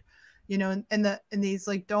around, and these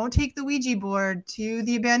like, don't take the Ouija board to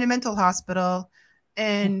the abandoned mental hospital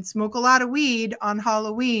and smoke a lot of weed on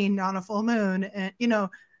Halloween on a full moon. And,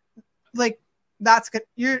 like that's good.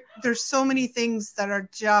 There's so many things that are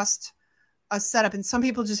just a setup, and some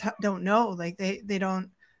people just don't know. Like they're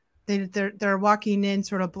walking in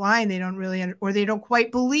sort of blind. They don't really, or they don't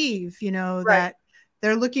quite believe, that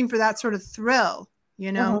they're looking for that sort of thrill,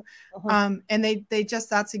 and they just,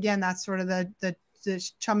 that's sort of the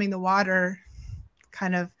chumming the water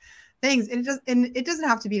kind of things. And it doesn't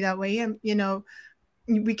have to be that way. And,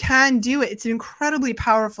 we can do it. It's an incredibly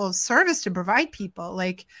powerful service to provide people,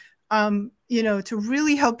 like, to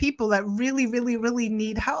really help people that really, really, really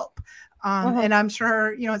need help. And I'm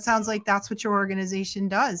sure, it sounds like that's what your organization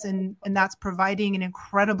does. And that's providing an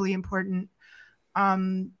incredibly important,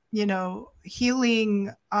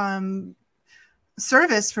 healing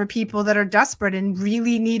service for people that are desperate and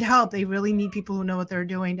really need help. They really need people who know what they're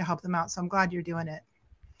doing to help them out. So I'm glad you're doing it.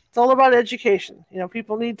 It's all about education.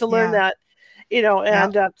 People need to learn that.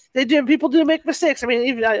 And people do make mistakes. I mean,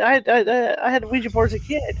 even I had Ouija boards as a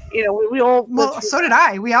kid. We all. Well, so did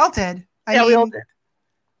I. We all did. We all did.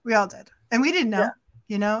 We all did, and we didn't know.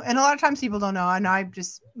 And a lot of times people don't know. And I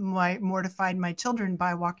just mortified my children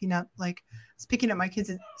by walking up, like, I was picking up my kids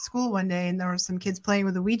at school one day, and there were some kids playing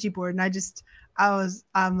with a Ouija board, and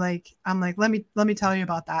I'm like, let me tell you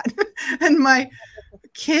about that. And my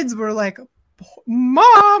kids were like,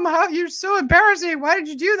 Mom, you're so embarrassing. Why did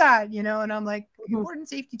you do that? And I'm like, important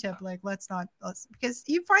safety tip. Like, let's because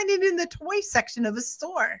you find it in the toy section of a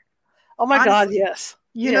store. Oh my God. Yes.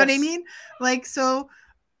 You know what I mean? Like, so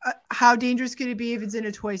how dangerous could it be if it's in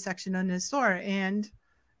a toy section in a store? And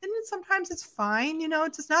sometimes it's fine.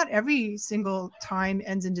 It's not every single time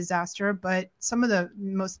ends in disaster, but some of the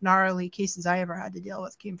most gnarly cases I ever had to deal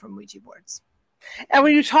with came from Ouija boards. And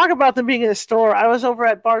when you talk about them being in a store, I was over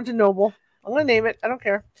at Barnes & Noble. I'm going to name it. I don't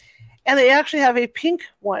care. And they actually have a pink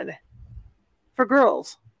one for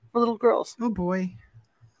girls, for little girls. Oh, boy.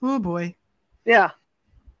 Yeah.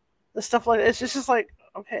 The stuff like it's just like,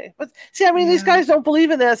 okay. But see, I mean, these guys don't believe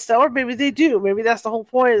in that stuff, or maybe they do. Maybe that's the whole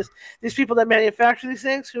point, is these people that manufacture these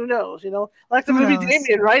things, who knows, Like the movie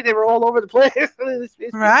Damien, right? They were all over the place.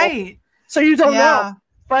 Right. So you don't know.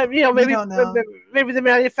 But, maybe the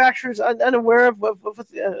manufacturer's unaware of what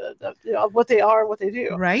they are and what they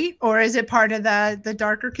do. Right. Or is it part of the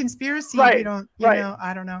darker conspiracy? Right. We don't, know,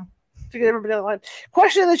 I don't know. To get everybody on the line.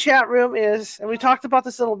 Question in the chat room is, and we talked about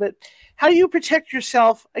this a little bit, how do you protect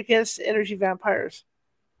yourself against energy vampires?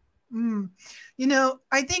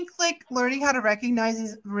 I think like learning how to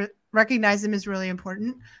recognize them is really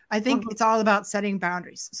important. I think it's all about setting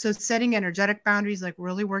boundaries. So setting energetic boundaries, like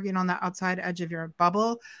really working on the outside edge of your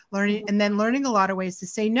bubble, learning a lot of ways to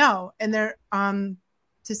say no. And there's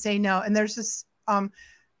this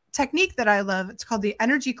technique that I love. It's called the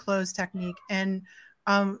energy close technique. And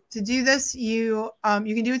to do this, you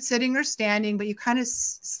can do it sitting or standing, but you kind of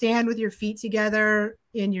stand with your feet together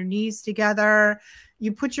and your knees together.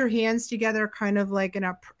 You put your hands together kind of like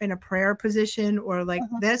in a prayer position, or like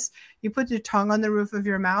this. You put your tongue on the roof of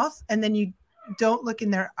your mouth, and then you don't look in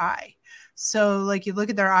their eye. So like you look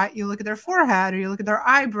at their eye, you look at their forehead, or you look at their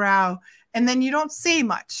eyebrow, and then you don't say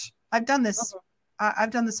much. I've done this. I've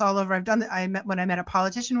done this all over. When I met a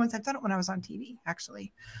politician once. I've done it when I was on TV,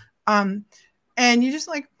 actually. And you're just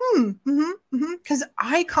like, because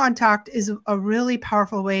eye contact is a really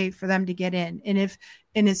powerful way for them to get in.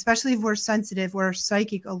 And especially if we're sensitive, we're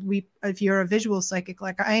psychic. If you're a visual psychic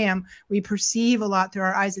like I am, we perceive a lot through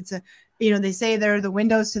our eyes. It's they say they're the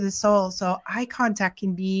windows to the soul. So eye contact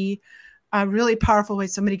can be a really powerful way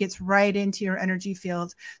somebody gets right into your energy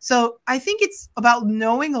field. So I think it's about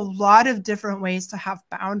knowing a lot of different ways to have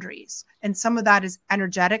boundaries. And some of that is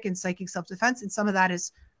energetic and psychic self-defense. And some of that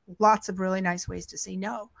is lots of really nice ways to say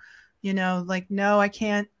no, like, no, I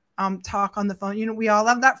can't talk on the phone. We all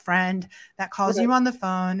have that friend that calls you on the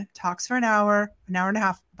phone, talks for an hour and a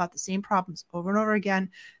half about the same problems over and over again.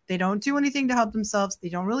 They don't do anything to help themselves. They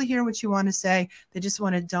don't really hear what you want to say. They just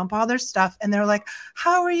want to dump all their stuff. And they're like,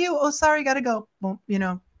 how are you? Oh, sorry, gotta go. Boom,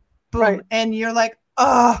 boom. Right. And you're like,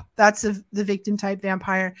 oh, that's the victim type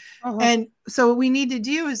vampire. And so what we need to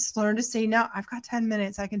do is learn to say, no, I've got 10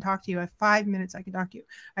 minutes. I can talk to you. I have 5 minutes. I can talk to you.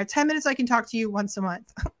 I have 10 minutes. I can talk to you once a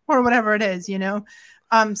month or whatever it is,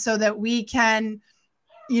 so that we can,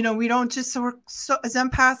 we don't just, as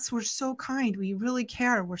empaths, we're so kind. We really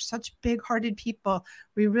care. We're such big hearted people.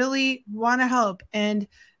 We really want to help. And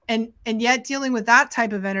yet dealing with that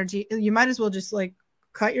type of energy, you might as well just like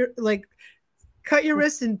cut your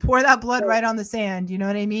wrist and pour that blood right on the sand. You know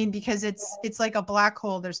what I mean? Because it's like a black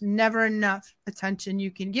hole. There's never enough attention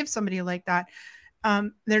you can give somebody like that.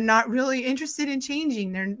 They're not really interested in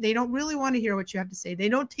changing. They don't really want to hear what you have to say. They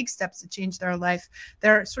don't take steps to change their life.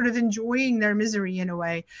 They're sort of enjoying their misery in a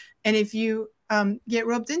way. And if you get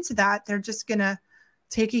roped into that, they're just going to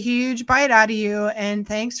take a huge bite out of you. And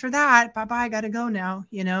thanks for that. Bye-bye. I got to go now,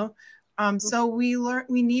 So we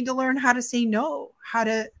need to learn how to say no, how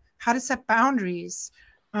to set boundaries.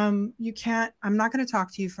 I'm not going to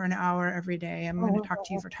talk to you for an hour every day. I'm going to talk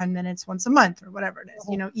to you for 10 minutes once a month or whatever it is,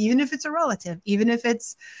 even if it's a relative, even if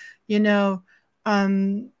it's,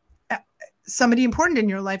 somebody important in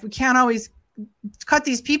your life. We can't always cut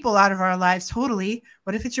these people out of our lives totally.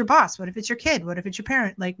 What if it's your boss? What if it's your kid? What if it's your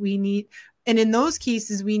parent? And in those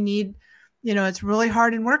cases, we need, it's really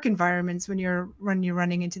hard in work environments when you're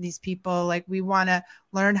running into these people. Like, we want to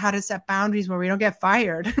learn how to set boundaries where we don't get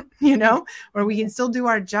fired, where we can still do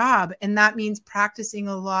our job. And that means practicing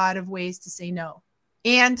a lot of ways to say no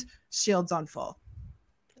and shields on full.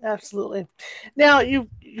 Absolutely. Now, you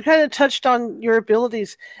kind of touched on your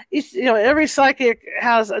abilities. Every psychic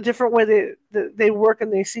has a different way they work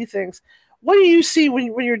and they see things. What do you see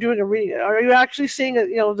when you're doing a reading? Are you actually seeing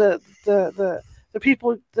the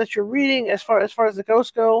people that you're reading as far as the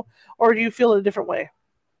ghosts go, or do you feel it a different way?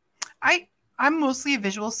 I'm mostly a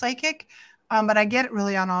visual psychic, but I get it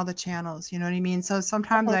really on all the channels. You know what I mean? So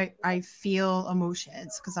sometimes I feel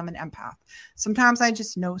emotions because I'm an empath. Sometimes I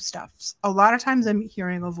just know stuff. A lot of times I'm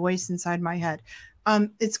hearing a voice inside my head.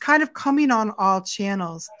 It's kind of coming on all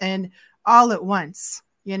channels and all at once,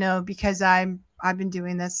 because I've been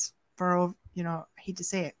doing this for, I hate to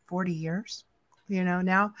say it, 40 years.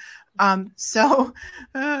 Now. And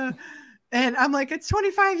I'm like, it's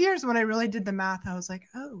 25 years. When I really did the math, I was like,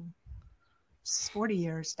 oh, it's 40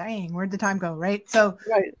 years. Dang, where'd the time go? Right. So,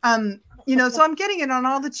 right. So I'm getting it on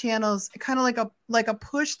all the channels, kind of like a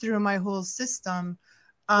push through my whole system.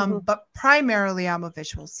 But primarily I'm a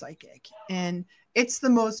visual psychic, and it's the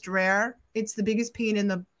most rare. It's the biggest pain in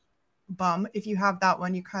the bum. If you have that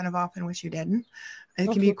one, you kind of often wish you didn't. It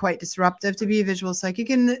can be quite disruptive to be a visual psychic.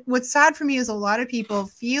 And what's sad for me is a lot of people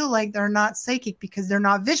feel like they're not psychic because they're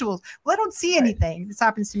not visual. Well, I don't see anything. This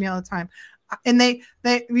happens to me all the time. And they,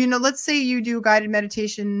 let's say you do guided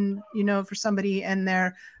meditation, for somebody, and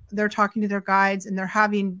they're talking to their guides and they're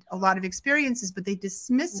having a lot of experiences, but they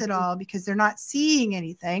dismiss it all because they're not seeing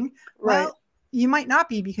anything. Right. Well, you might not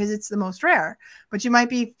be, because it's the most rare, but you might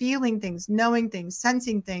be feeling things, knowing things,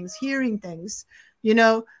 sensing things, hearing things.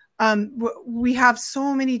 We have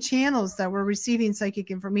so many channels that we're receiving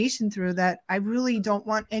psychic information through that I really don't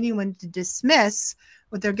want anyone to dismiss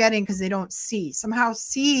what they're getting because they don't see. Somehow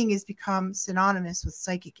seeing has become synonymous with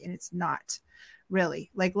psychic, and it's not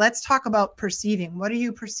really. Like, let's talk about perceiving. What are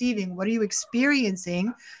you perceiving? What are you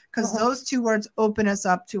experiencing? Because those two words open us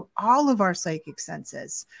up to all of our psychic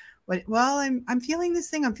senses. Well, I'm feeling this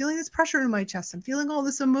thing. I'm feeling this pressure in my chest. I'm feeling all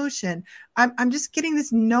this emotion. I'm just getting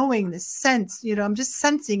this knowing, this sense, I'm just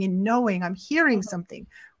sensing and knowing. I'm hearing something.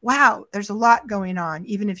 Wow, there's a lot going on,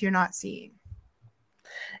 even if you're not seeing.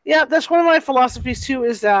 Yeah, that's one of my philosophies too,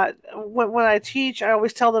 is that when I teach, I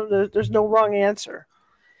always tell them that there's no wrong answer.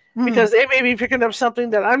 Because they may be picking up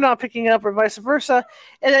something that I'm not picking up, or vice versa.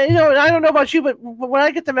 And I don't know about you, but when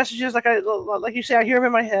I get the messages, like you say, I hear them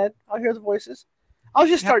in my head. I'll hear the voices. I'll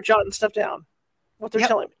just start jotting stuff down, what they're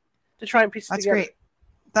telling me, to try and piece it together. That's great.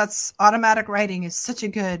 That's automatic writing is such a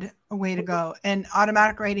good way to go. And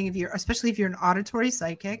automatic writing, especially if you're an auditory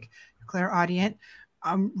psychic, clairaudient,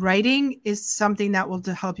 writing is something that will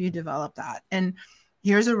help you develop that. And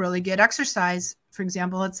here's a really good exercise. For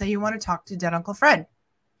example, let's say you want to talk to dead Uncle Fred.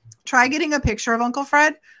 Try getting a picture of Uncle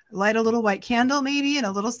Fred, light a little white candle maybe, and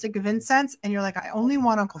a little stick of incense. And you're like, I only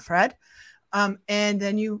want Uncle Fred. And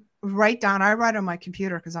then you write down, I write on my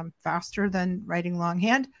computer because I'm faster than writing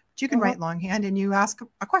longhand, but you can write longhand, and you ask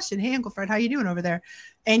a question. Hey, Uncle Fred, how you doing over there?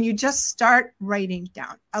 And you just start writing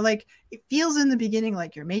down. It feels in the beginning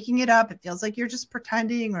like you're making it up. It feels like you're just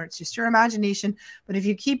pretending, or it's just your imagination. But if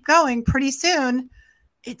you keep going, pretty soon,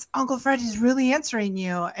 it's Uncle Fred is really answering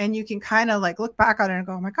you. And you can kind of look back on it and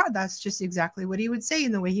go, oh my God, that's just exactly what he would say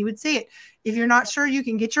in the way he would say it. If you're not sure, you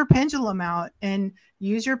can get your pendulum out and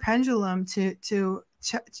use your pendulum to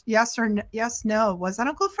yes or no, yes, no. Was that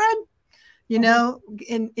Uncle Fred?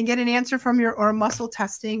 And get an answer from or muscle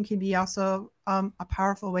testing can be also a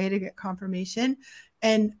powerful way to get confirmation.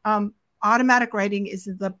 And automatic writing is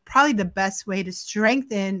probably the best way to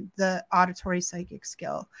strengthen the auditory psychic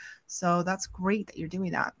skill. So that's great that you're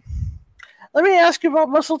doing that. Let me ask you about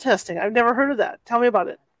muscle testing. I've never heard of that. Tell me about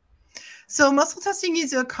it. So muscle testing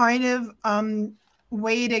is a kind of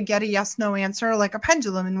way to get a yes/no answer, like a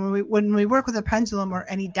pendulum. And when we work with a pendulum or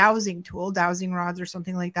any dowsing tool, dowsing rods or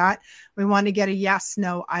something like that, we want to get a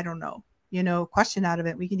yes/no, I don't know. question out of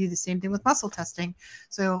it. We can do the same thing with muscle testing.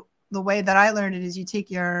 So the way that I learned it is you take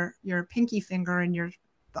your pinky finger and your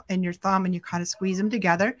thumb and you kind of squeeze them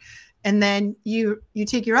together. And then you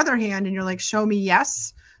take your other hand and you're like, show me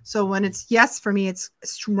yes. So when it's yes, for me, it's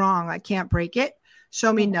strong. I can't break it.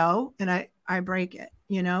 Show me no. And I break it,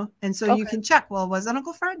 And so you can check, well, was that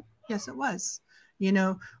Uncle Fred? Yes, it was.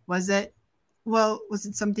 Was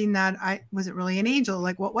it something that was it really an angel?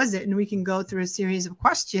 Like, what was it? And we can go through a series of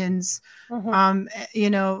questions, and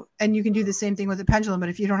you can do the same thing with a pendulum. But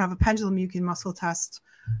if you don't have a pendulum, you can muscle test.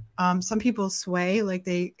 Some people sway, like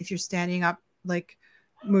if you're standing up, like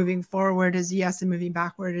moving forward is yes and moving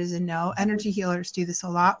backward is a no. Energy healers do this a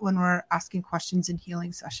lot when we're asking questions in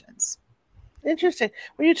healing sessions. Interesting.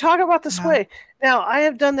 When you talk about the sway, now I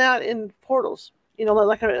have done that in portals.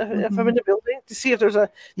 Like if I'm in the building to see if there's an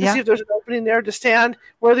opening there, to stand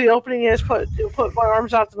where the opening is, put my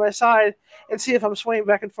arms out to my side and see if I'm swaying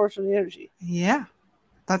back and forth from the energy. Yeah,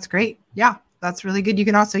 that's great. Yeah, that's really good. You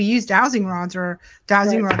can also use dowsing rods,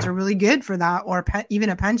 rods are really good for that, or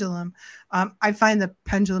even a pendulum. I find the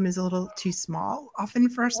pendulum is a little too small often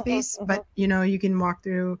for a space, but you can walk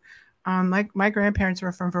through. My grandparents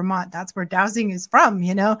were from Vermont. That's where dowsing is from,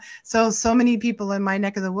 So many people in my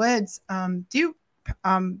neck of the woods do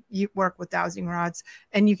you work with dowsing rods,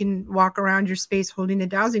 and you can walk around your space holding the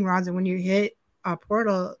dowsing rods, and when you hit a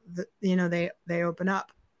portal, they open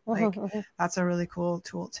up. That's a really cool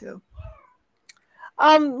tool too.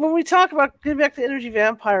 When we talk about getting back to energy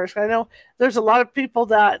vampires, I know there's a lot of people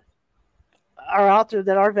that are out there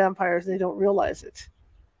that are vampires and they don't realize it.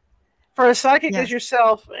 For a psychic as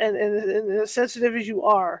yourself and as sensitive as you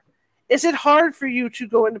are, is it hard for you to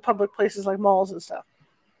go into public places like malls and stuff?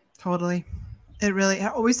 Totally. It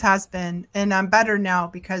always has been. And I'm better now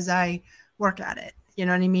because I work at it. You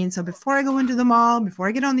know what I mean? So before I go into the mall, before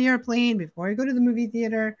I get on the airplane, before I go to the movie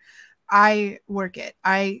theater, I work it.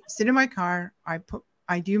 I sit in my car.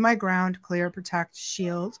 I do my ground, clear, protect,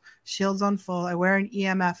 shields on full. I wear an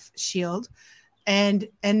EMF shield. And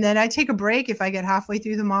then I take a break if I get halfway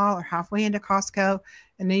through the mall or halfway into Costco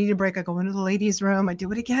and I need a break. I go into the ladies' room. I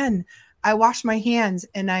do it again. I wash my hands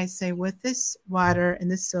and I say, with this water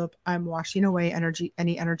and this soap, I'm washing away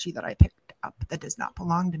any energy that I picked up that does not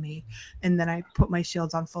belong to me. And then I put my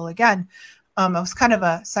shields on full again. I was kind of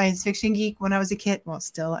a science fiction geek when I was a kid. Well,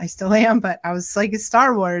 I still am, but I was like a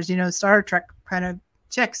Star Wars, Star Trek kind of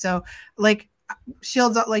chick. So like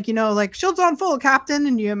shields, like shields on full, Captain.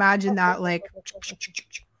 And you imagine that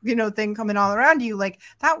thing coming all around you, like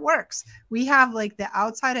that works. We have like the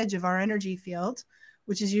outside edge of our energy field,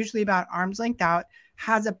 which is usually about arm's length out,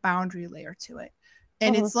 has a boundary layer to it.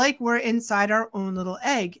 And it's like we're inside our own little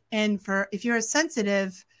egg. And if you're an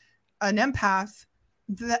empath,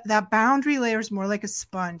 that boundary layer is more like a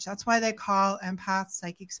sponge. That's why they call empaths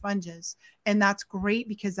psychic sponges. And that's great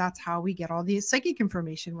because that's how we get all the psychic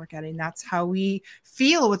information we're getting. That's how we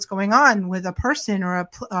feel what's going on with a person or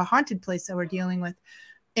a haunted place that we're dealing with.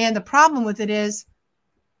 And the problem with it is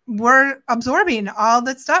we're absorbing all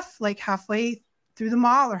that stuff like halfway through the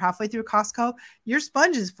mall or halfway through Costco. Your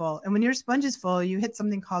sponge is full. And when your sponge is full, you hit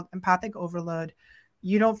something called empathic overload.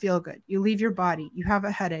 You don't feel good. You leave your body. You have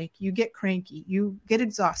a headache. You get cranky. You get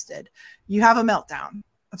exhausted. You have a meltdown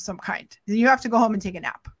of some kind. You have to go home and take a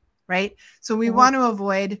nap, right? So we want to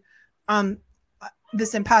avoid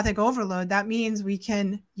this empathic overload. That means we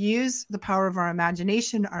can use the power of our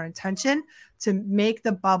imagination, our intention, to make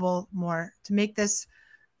the bubble to make this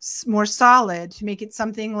more solid, to make it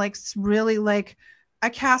something like really like a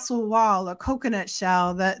castle wall, a coconut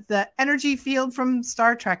shell, the energy field from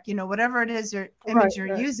Star Trek, whatever it is, your image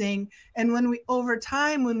you're using. And when over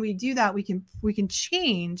time, when we do that, we can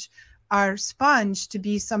change our sponge to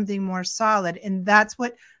be something more solid. And that's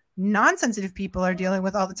what non-sensitive people are dealing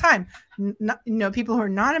with all the time. People who are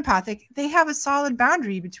non-empathic, they have a solid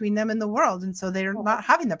boundary between them and the world. And so they're not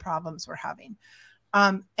having the problems we're having.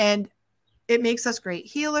 And it makes us great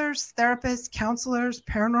healers, therapists, counselors,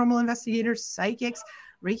 paranormal investigators, psychics,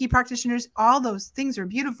 Reiki practitioners. All those things are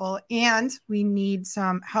beautiful, and we need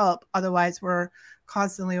some help. Otherwise, we're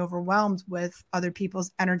constantly overwhelmed with other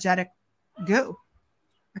people's energetic goo.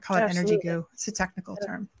 I call it energy goo. It's a technical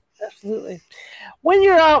term. Absolutely. When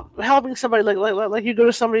you're out helping somebody, like you go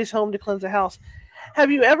to somebody's home to cleanse a house,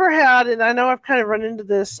 have you ever had, and I know I've kind of run into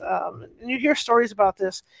this, and you hear stories about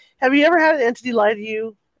this, have you ever had an entity lie to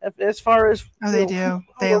you? As far as they do,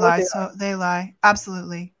 they lie. They lie.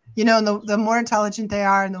 Absolutely. And the more intelligent they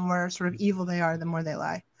are and the more sort of evil they are, the more they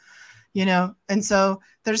lie, and so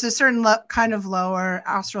there's a certain kind of lower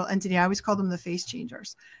astral entity. I always call them the face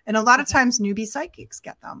changers. And a lot of times newbie psychics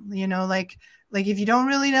get them, like if you don't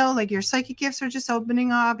really know, like your psychic gifts are just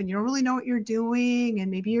opening up and you don't really know what you're doing, and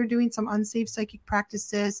maybe you're doing some unsafe psychic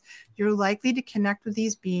practices, you're likely to connect with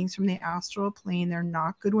these beings from the astral plane. They're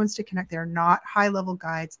not good ones to connect. They're not high level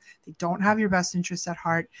guides. They don't have your best interests at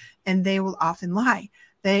heart, and they will often lie.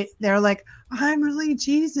 They're like, I'm really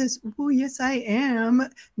Jesus. Oh, yes, I am.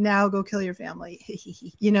 Now go kill your family.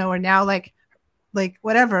 Or now like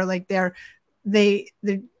whatever, like they're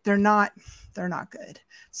not good.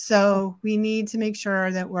 So we need to make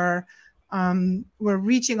sure that we're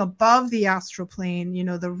reaching above the astral plane,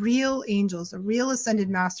 the real angels, the real ascended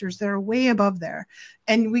masters that are way above there.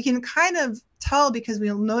 And we can kind of tell because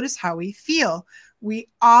we'll notice how we feel. We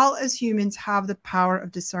all as humans have the power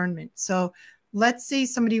of discernment. So let's say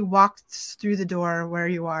somebody walks through the door where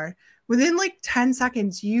you are. Within like 10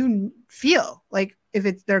 seconds, you feel like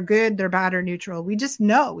if they're good, they're bad, or neutral. We just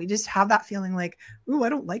know. We just have that feeling like, ooh, I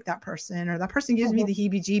don't like that person, or that person gives me the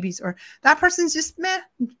heebie-jeebies, or that person's just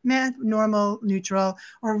meh, normal, neutral,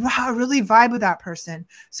 or wow, I really vibe with that person.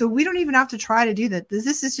 So we don't even have to try to do that.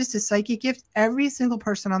 This is just a psychic gift every single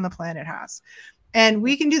person on the planet has. And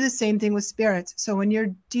we can do the same thing with spirits. So when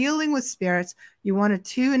you're dealing with spirits, you want to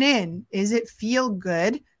tune in. Is it feel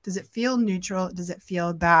good? Does it feel neutral? Does it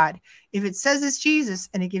feel bad? If it says it's Jesus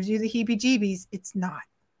and it gives you the heebie-jeebies, it's not.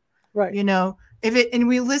 Right. And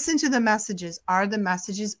we listen to the messages. Are the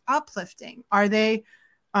messages uplifting? Are they,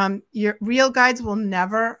 your real guides will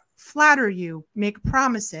never flatter you, make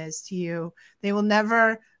promises to you. They will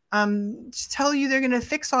never tell you they're going to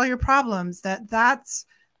fix all your problems. That's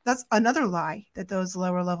another lie that those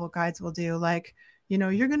lower level guides will do. Like,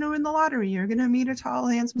 you're going to win the lottery. You're going to meet a tall,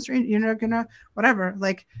 handsome stranger. You're not going to, whatever.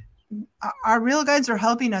 Like, our real guides are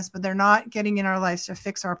helping us, but they're not getting in our lives to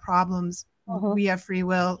fix our problems. We have free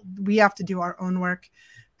will. We have to do our own work.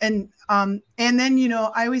 And then,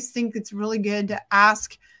 I always think it's really good to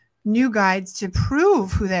ask new guides to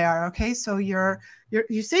prove who they are. Okay. So you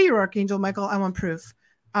say you're Archangel Michael. I want proof.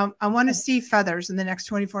 I want to see feathers in the next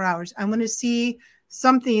 24 hours. I want to see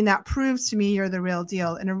something that proves to me you're the real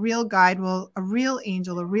deal. And a real guide a real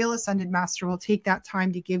angel, a real ascended master will take that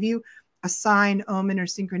time to give you a sign, omen, or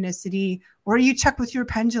synchronicity, or you check with your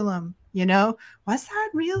pendulum, was that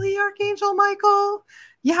really Archangel Michael?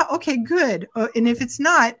 Yeah. Okay, good. And if it's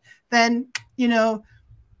not, then,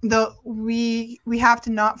 we have to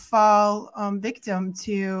not fall victim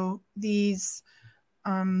to these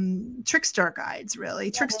trickster guides,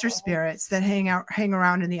 really trickster spirits that hang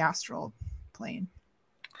around in the astral plane.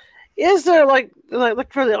 Is there like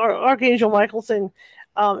for the Archangel Michael thing?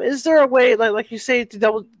 Is there a way, like you say, to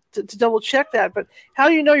double check that? But how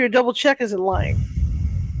do you know your double check isn't lying?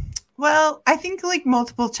 Well, I think like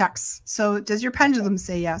multiple checks. So does your pendulum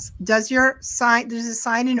say yes? Does a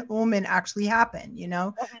sign and omen actually happen?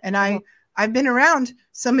 And I've been around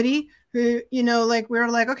somebody who, like we were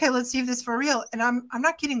like, okay, let's see if this is for real. And I'm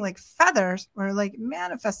not getting like feathers. We're like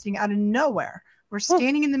manifesting out of nowhere. We're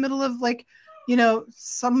standing in the middle of like,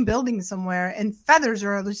 some building somewhere, and feathers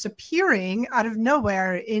are just appearing out of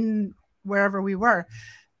nowhere in wherever we were.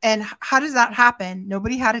 And how does that happen?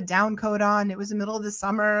 Nobody had a down coat on. It was the middle of the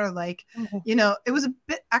summer. Like, it was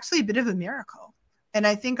actually a bit of a miracle. And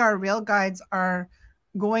I think our real guides are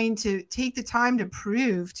going to take the time to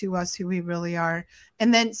prove to us who we really are.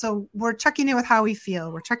 And then, so we're checking in with how we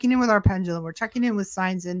feel. We're checking in with our pendulum. We're checking in with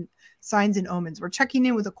signs and omens. We're checking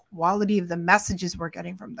in with the quality of the messages we're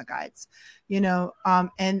getting from the guides,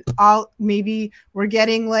 and maybe we're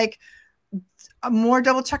getting like more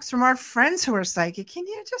double checks from our friends who are psychic. Can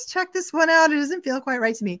you just check this one out? It doesn't feel quite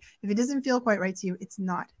right to me. If it doesn't feel quite right to you, it's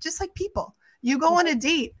not. Just like people, you go on a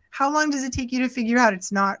date. How long does it take you to figure out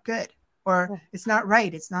it's not good or it's not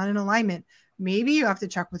right? It's not in alignment. Maybe you have to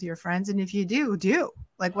check with your friends. And if you do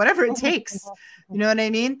like whatever it takes, you know what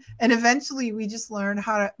I mean? And eventually we just learn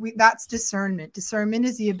that's discernment. Discernment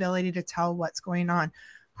is the ability to tell what's going on,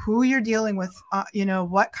 who you're dealing with,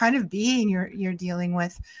 what kind of being you're dealing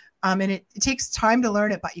with. And it takes time to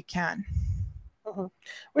learn it, but you can.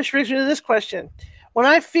 Which brings me to this question. When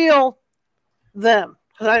I feel them,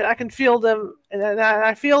 because I can feel them, and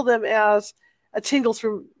I feel them as a tingle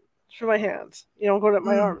through my hands, going up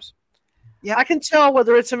my arms. Yeah, I can tell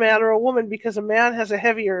whether it's a man or a woman because a man has a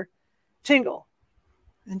heavier tingle.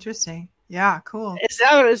 Interesting. Yeah, cool. Is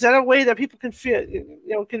that a way that people can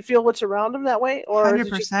feel what's around them that way, or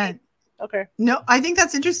 100%? Okay. No, I think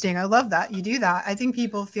that's interesting. I love that you do that. I think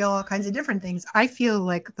people feel all kinds of different things. I feel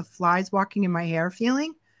like the flies walking in my hair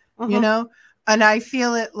feeling, and I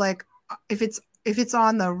feel it like if it's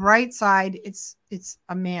on the right side, it's it's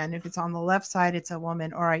a man. If it's on the left side, it's a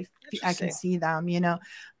woman, or I can see them,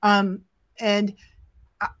 and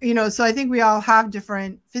so I think we all have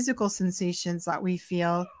different physical sensations that we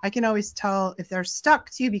feel. I can always tell if they're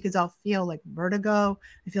stuck too, because I'll feel like vertigo.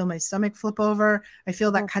 I feel my stomach flip over. I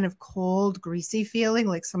feel that kind of cold, greasy feeling,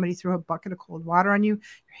 like somebody threw a bucket of cold water on you.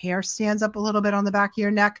 Your hair stands up a little bit on the back of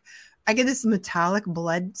your neck. I get this metallic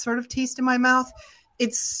blood sort of taste in my mouth.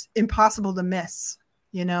 It's impossible to miss,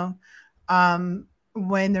 when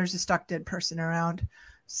there's a stuck dead person around.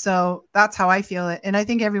 So that's how I feel it. And I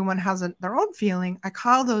think everyone has their own feeling. I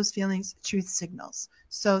call those feelings truth signals.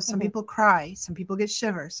 So some people cry, some people get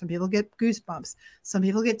shivers, some people get goosebumps, some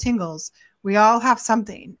people get tingles. We all have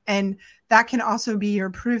something. And that can also be your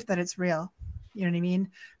proof that it's real. You know what I mean?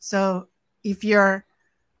 So if you're,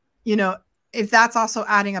 if that's also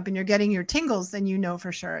adding up and you're getting your tingles, then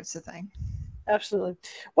for sure it's a thing. Absolutely.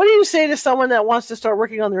 What do you say to someone that wants to start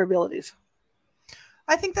working on their abilities?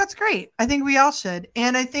 I think that's great. I think we all should.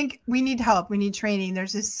 And I think we need help. We need training.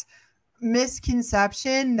 There's this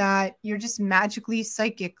misconception that you're just magically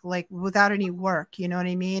psychic, like without any work. You know what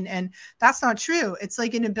I mean? And that's not true. It's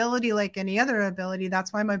like an ability like any other ability.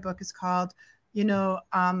 That's why my book is called,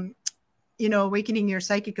 Awakening Your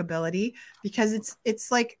Psychic Ability, because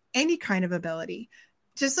it's like any kind of ability.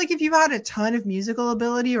 Just like if you had a ton of musical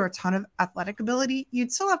ability or a ton of athletic ability,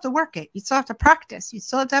 you'd still have to work it. You'd still have to practice. You'd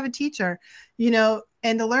still have to have a teacher,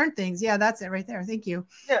 and to learn things. Yeah, that's it right there. Thank you.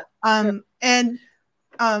 Yeah. And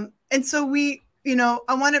so we, I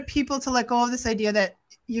wanted people to let go of this idea that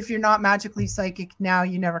if you're not magically psychic now,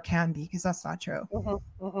 you never can be, because that's not true.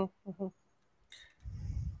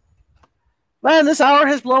 Man, this hour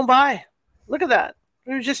has blown by. Look at that.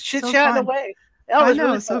 We were just chit-chatting away. I know,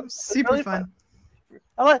 really so super really fun.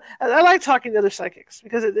 I like talking to other psychics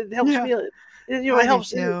because it helps me. It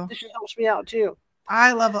helps me out too.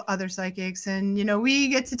 I love other psychics, and we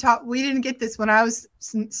get to talk. We didn't get this when I was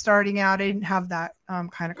starting out. I didn't have that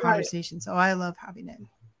kind of conversation, so I love having it.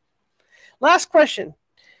 Last question: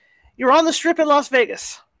 you're on the Strip in Las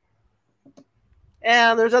Vegas,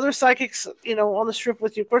 and there's other psychics, on the Strip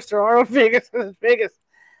with you. Of course, there are in Vegas. Vegas.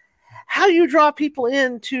 How do you draw people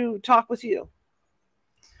in to talk with you?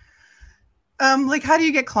 Like, how do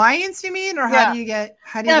you get clients, you mean? Or how do you get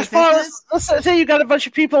business? Let's say you got a bunch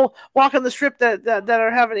of people walking the Strip that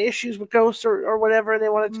are having issues with ghosts or whatever, and they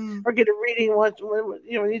want to or get a reading,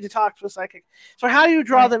 need to talk to a psychic. So how do you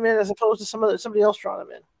draw them in as opposed to somebody else drawing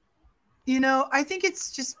them in? I think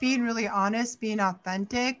it's just being really honest, being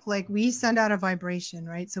authentic. Like, we send out a vibration,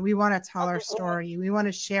 right? So we want to tell our story. We want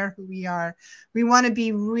to share who we are. We want to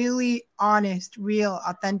be really honest, real,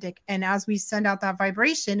 authentic. And as we send out that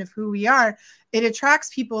vibration of who we are, it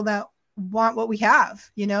attracts people that want what we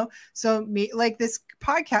have, So like this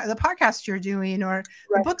podcast, the podcast you're doing, or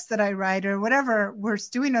the books that I write, or whatever we're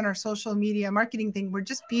doing on our social media marketing thing, we're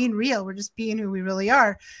just being real. We're just being who we really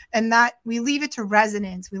are. And that we leave it to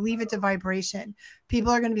resonance. We leave it to vibration.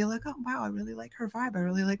 People are going to be like, oh, wow, I really like her vibe. I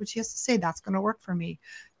really like what she has to say. That's going to work for me.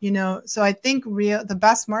 So I think the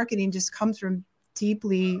best marketing just comes from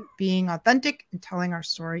deeply being authentic and telling our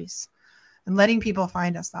stories and letting people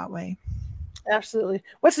find us that way. Absolutely.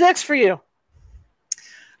 What's next for you?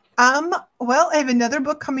 Well, I have another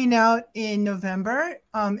book coming out in November.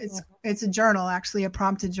 It's a journal, actually, a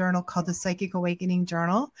prompted journal called the Psychic Awakening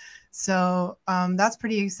Journal. So that's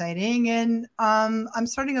pretty exciting. And I'm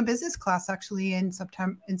starting a business class actually in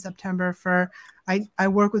September I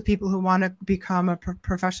work with people who want to become a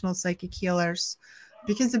professional psychic healers,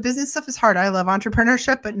 because the business stuff is hard. I love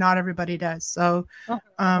entrepreneurship, but not everybody does. So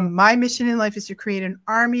my mission in life is to create an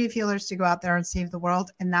army of healers to go out there and save the world.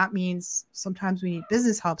 And that means sometimes we need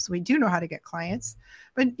business help. So we do know how to get clients.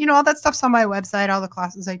 But, all that stuff's on my website, all the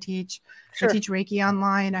classes I teach. Sure. I teach Reiki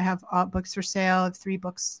online. I have books for sale. I have 3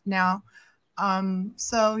 books now.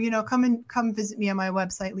 So, come visit me on my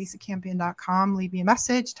website, lisacampion.com. Leave me a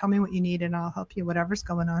message. Tell me what you need, and I'll help you, whatever's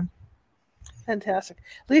going on. Fantastic.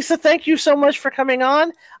 Lisa, thank you so much for coming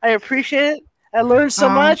on. I appreciate it. I learned so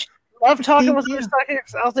much. Love talking with other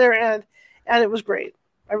psychics out there, and it was great.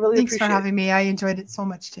 I really appreciate it. Thanks for having me. I enjoyed it so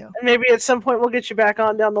much too. And maybe at some point we'll get you back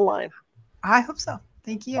on down the line. I hope so.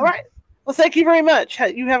 Thank you. All right. Well, thank you very much.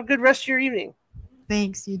 You have a good rest of your evening.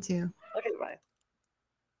 Thanks. You too. Okay, bye.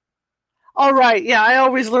 All right. Yeah, I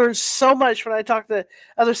always learn so much when I talk to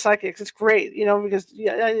other psychics. It's great, because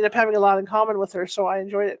I ended up having a lot in common with her, so I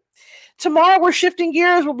enjoyed it. Tomorrow, we're shifting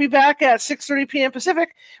gears. We'll be back at 6:30 p.m.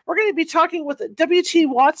 Pacific. We're going to be talking with W.T.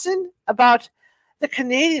 Watson about the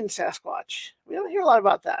Canadian Sasquatch. We don't hear a lot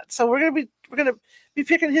about that. So we're gonna be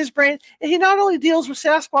picking his brain. And he not only deals with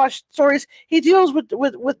Sasquatch stories, he deals with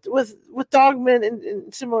dogmen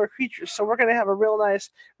and similar creatures. So we're gonna have a real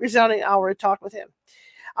nice, resounding hour to talk with him.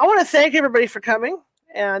 I want to thank everybody for coming,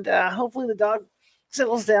 and hopefully the dog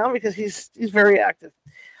settles down because he's very active.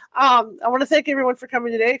 I want to thank everyone for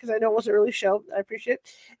coming today because I know it was an early show. I appreciate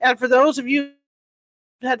it. And for those of you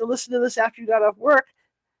who had to listen to this after you got off work,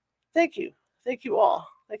 thank you. Thank you all.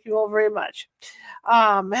 Thank you all very much.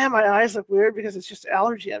 Man, my eyes look weird because it's just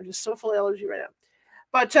allergy. I'm just so full of allergy right now.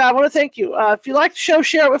 But I want to thank you. If you like the show,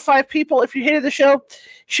 share it with 5 people. If you hated the show,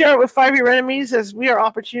 share it with 5 of your enemies, as we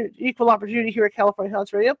are equal opportunity here at California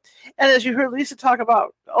Haunts Radio. And as you heard Lisa talk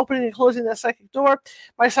about opening and closing that psychic door,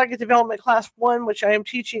 my Psychic Development Class 1, which I am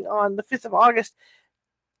teaching on the 5th of August,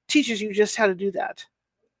 teaches you just how to do that.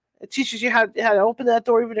 It teaches you how to open that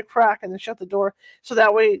door, even a crack, and then shut the door, so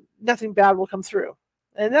that way nothing bad will come through.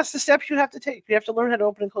 And that's the steps you have to take. You have to learn how to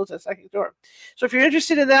open and close that psychic door. So if you're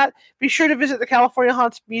interested in that, be sure to visit the California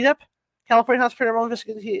Haunts Meetup, California Haunts Paranormal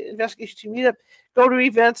Investigation Team Meetup. Go to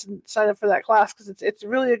events and sign up for that class because it's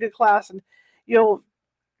really a good class, and you'll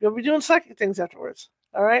be doing psychic things afterwards.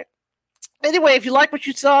 All right. Anyway, if you like what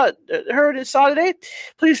you heard and saw today,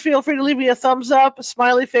 please feel free to leave me a thumbs up, a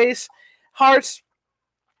smiley face, hearts.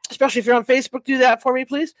 Especially if you're on Facebook, do that for me,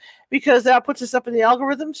 please, because that puts us up in the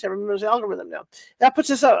algorithms. Everyone knows the algorithm now. That puts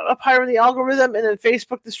us up higher in the algorithm, and then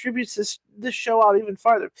Facebook distributes this show out even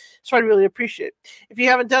farther. So I really appreciate it. If you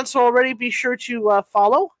haven't done so already, be sure to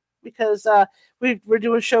follow, because we're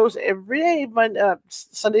doing shows every day,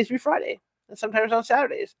 Sunday through Friday, and sometimes on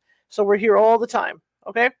Saturdays. So we're here all the time,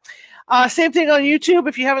 okay? Same thing on YouTube.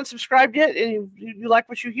 If you haven't subscribed yet and you like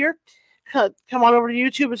what you hear, come on over to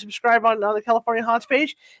YouTube and subscribe on the California Haunts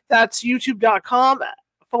page. That's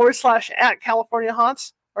youtube.com/@California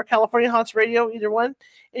Haunts or California Haunts Radio, either one.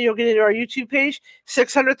 And you'll get into our YouTube page.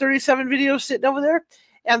 637 videos sitting over there.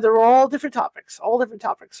 And they're all different topics.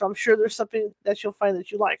 So I'm sure there's something that you'll find that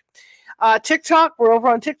you like. TikTok, we're over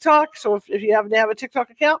on TikTok. So if you happen to have a TikTok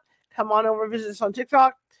account, come on over and visit us on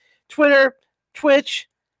TikTok. Twitter, Twitch,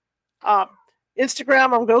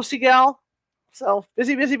 Instagram, I'm Ghosty Gal. So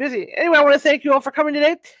busy. Anyway, I want to thank you all for coming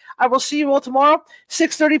today. I will see you all tomorrow,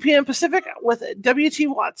 6:30 p.m. Pacific with W.T.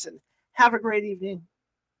 Watson. Have a great evening.